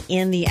bleeding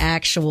in the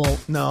actual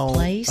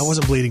place? I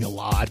wasn't bleeding a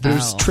lot, but it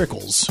was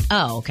trickles.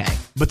 Oh, okay.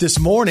 But this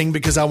morning,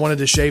 because I wanted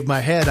to shave my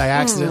head, I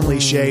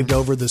accidentally shaved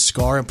over the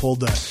scar and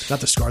pulled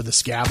the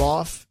scab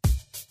off.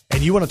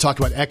 And you want to talk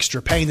about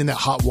extra pain, then that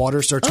hot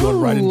water starts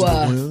going right into the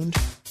wound.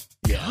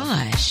 Yeah.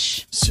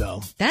 Gosh.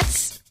 So.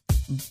 That's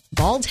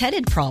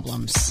bald-headed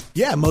problems.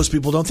 Yeah, most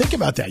people don't think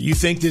about that. You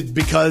think that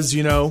because,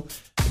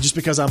 just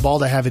because I'm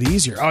bald, I have it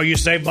easier. Oh, you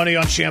save money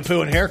on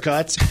shampoo and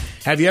haircuts.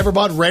 Have you ever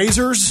bought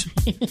razors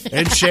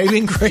and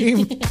shaving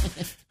cream?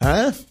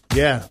 Huh?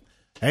 Yeah.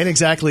 Ain't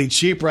exactly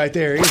cheap right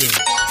there either.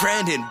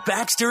 Brandon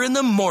Baxter in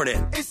the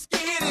morning. It's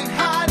getting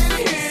hot in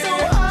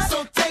here,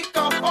 so take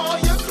off all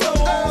your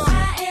clothes.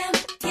 I am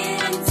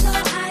getting so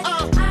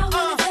hot, I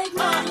wanna take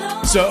my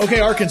clothes. So, okay,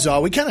 Arkansas,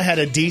 we kind of had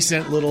a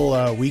decent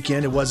little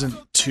weekend. It wasn't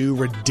too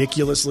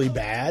ridiculously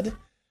bad.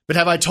 But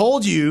have I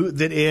told you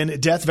that in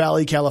Death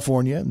Valley,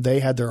 California, they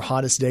had their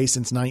hottest day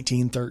since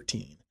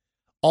 1913?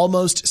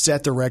 Almost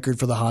set the record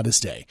for the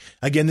hottest day.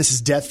 Again, this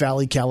is Death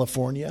Valley,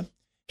 California.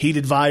 Heat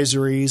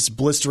advisories,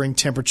 blistering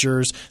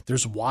temperatures,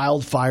 there's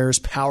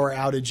wildfires, power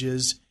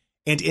outages.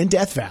 And in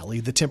Death Valley,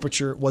 the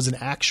temperature was an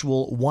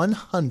actual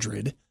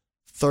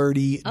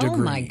 130 degrees. Oh,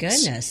 my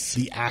goodness.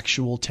 The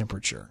actual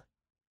temperature.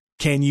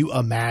 Can you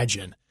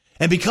imagine?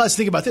 And because,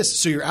 think about this,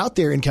 so you're out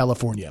there in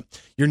California,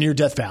 you're near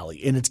Death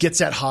Valley, and it gets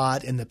that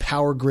hot, and the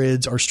power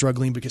grids are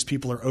struggling because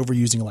people are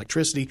overusing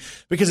electricity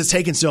because it's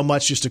taken so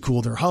much just to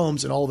cool their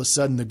homes, and all of a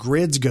sudden the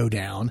grids go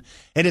down,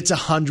 and it's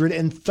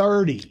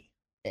 130.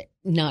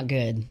 Not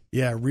good.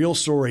 Yeah, real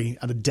story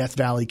out of Death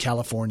Valley,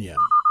 California.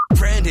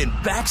 Brandon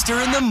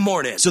Baxter in the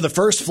morning. So the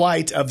first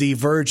flight of the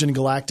Virgin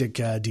Galactic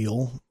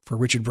deal for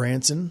Richard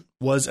Branson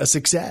was a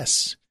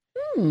success.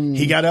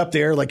 He got up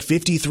there like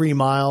 53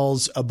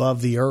 miles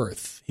above the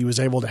Earth. He was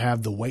able to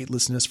have the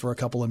weightlessness for a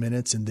couple of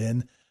minutes and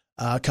then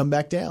come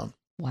back down.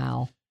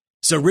 Wow.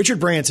 So Richard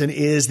Branson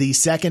is the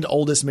second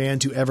oldest man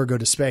to ever go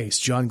to space.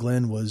 John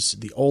Glenn was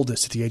the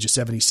oldest at the age of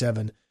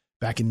 77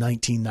 back in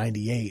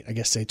 1998. I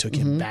guess they took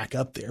him back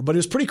up there. But it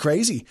was pretty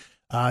crazy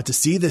to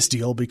see this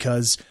deal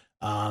because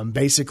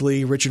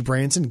basically Richard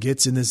Branson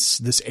gets in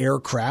this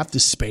aircraft,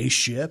 this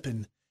spaceship,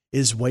 and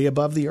is way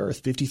above the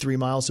Earth, 53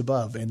 miles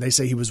above. And they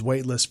say he was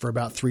weightless for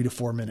about 3 to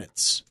 4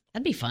 minutes.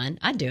 That'd be fun.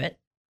 I'd do it.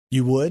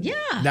 You would? Yeah.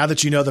 Now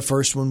that you know the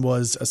first one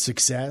was a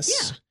success?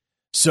 Yeah.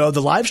 So the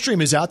live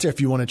stream is out there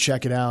if you want to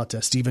check it out.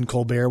 Stephen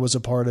Colbert was a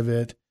part of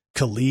it.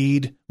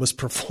 Khalid was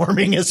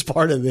performing as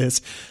part of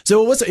this.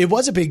 So it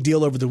was a big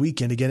deal over the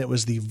weekend. Again, it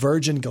was the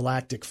Virgin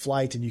Galactic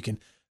flight, and you can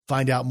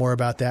find out more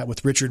about that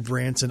with Richard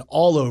Branson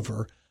all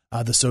over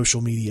the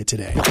social media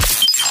today.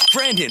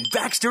 Brandon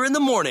Baxter in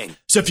the morning.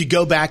 So if you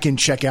go back and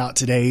check out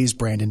today's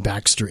Brandon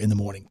Baxter in the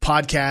Morning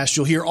podcast,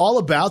 you'll hear all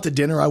about the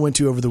dinner I went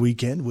to over the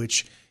weekend,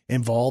 which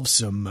involves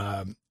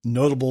some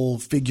notable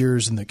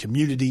figures in the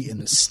community, in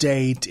the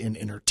state, in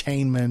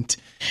entertainment.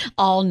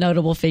 All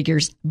notable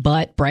figures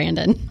but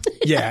Brandon.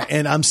 Yeah,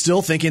 and I'm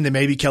still thinking that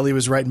maybe Kelly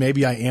was right.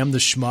 Maybe I am the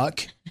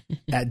schmuck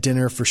at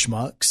Dinner for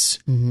Schmucks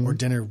or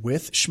Dinner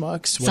with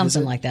Schmucks. What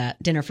Something like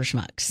that. Dinner for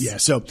Schmucks. Yeah,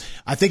 so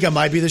I think I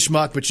might be the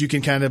schmuck, but you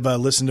can kind of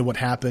listen to what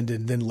happened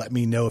and then let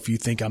me know if you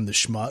think I'm the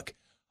schmuck.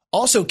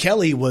 Also,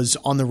 Kelly was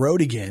on the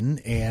road again,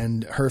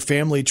 and her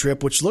family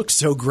trip, which looked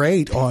so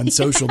great on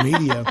social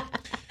media,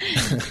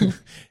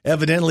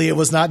 evidently it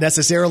was not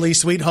necessarily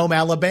Sweet Home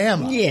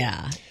Alabama.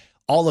 Yeah.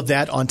 All of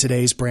that on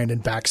today's Brandon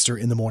Baxter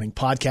in the Morning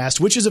podcast,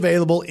 which is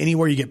available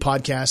anywhere you get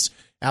podcasts,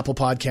 Apple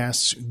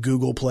Podcasts,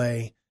 Google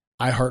Play,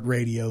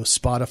 iHeartRadio,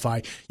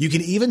 Spotify. You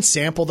can even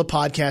sample the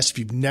podcast if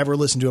you've never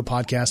listened to a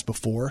podcast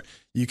before.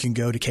 You can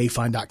go to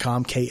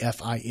kfin.com,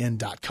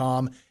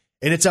 KFIN.com,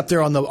 and it's up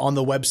there on the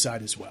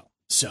website as well.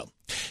 So,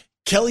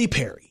 Kelly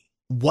Perry,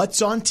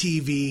 what's on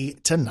TV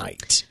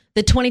tonight?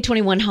 The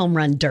 2021 Home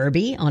Run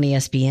Derby on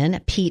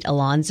ESPN. Pete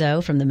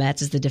Alonso from the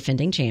Mets is the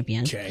defending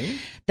champion. Okay.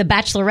 The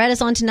Bachelorette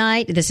is on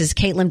tonight. This is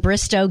Caitlin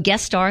Bristow,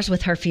 guest stars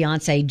with her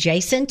fiance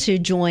Jason to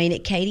join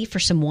Katie for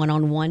some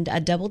one-on-one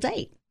double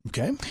date.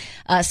 Okay.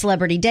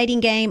 Celebrity Dating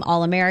Game,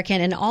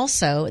 All-American, and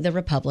also The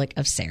Republic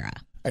of Sarah.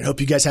 I hope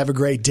you guys have a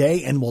great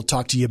day, and we'll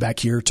talk to you back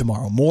here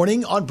tomorrow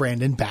morning on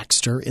Brandon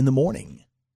Baxter in the Morning.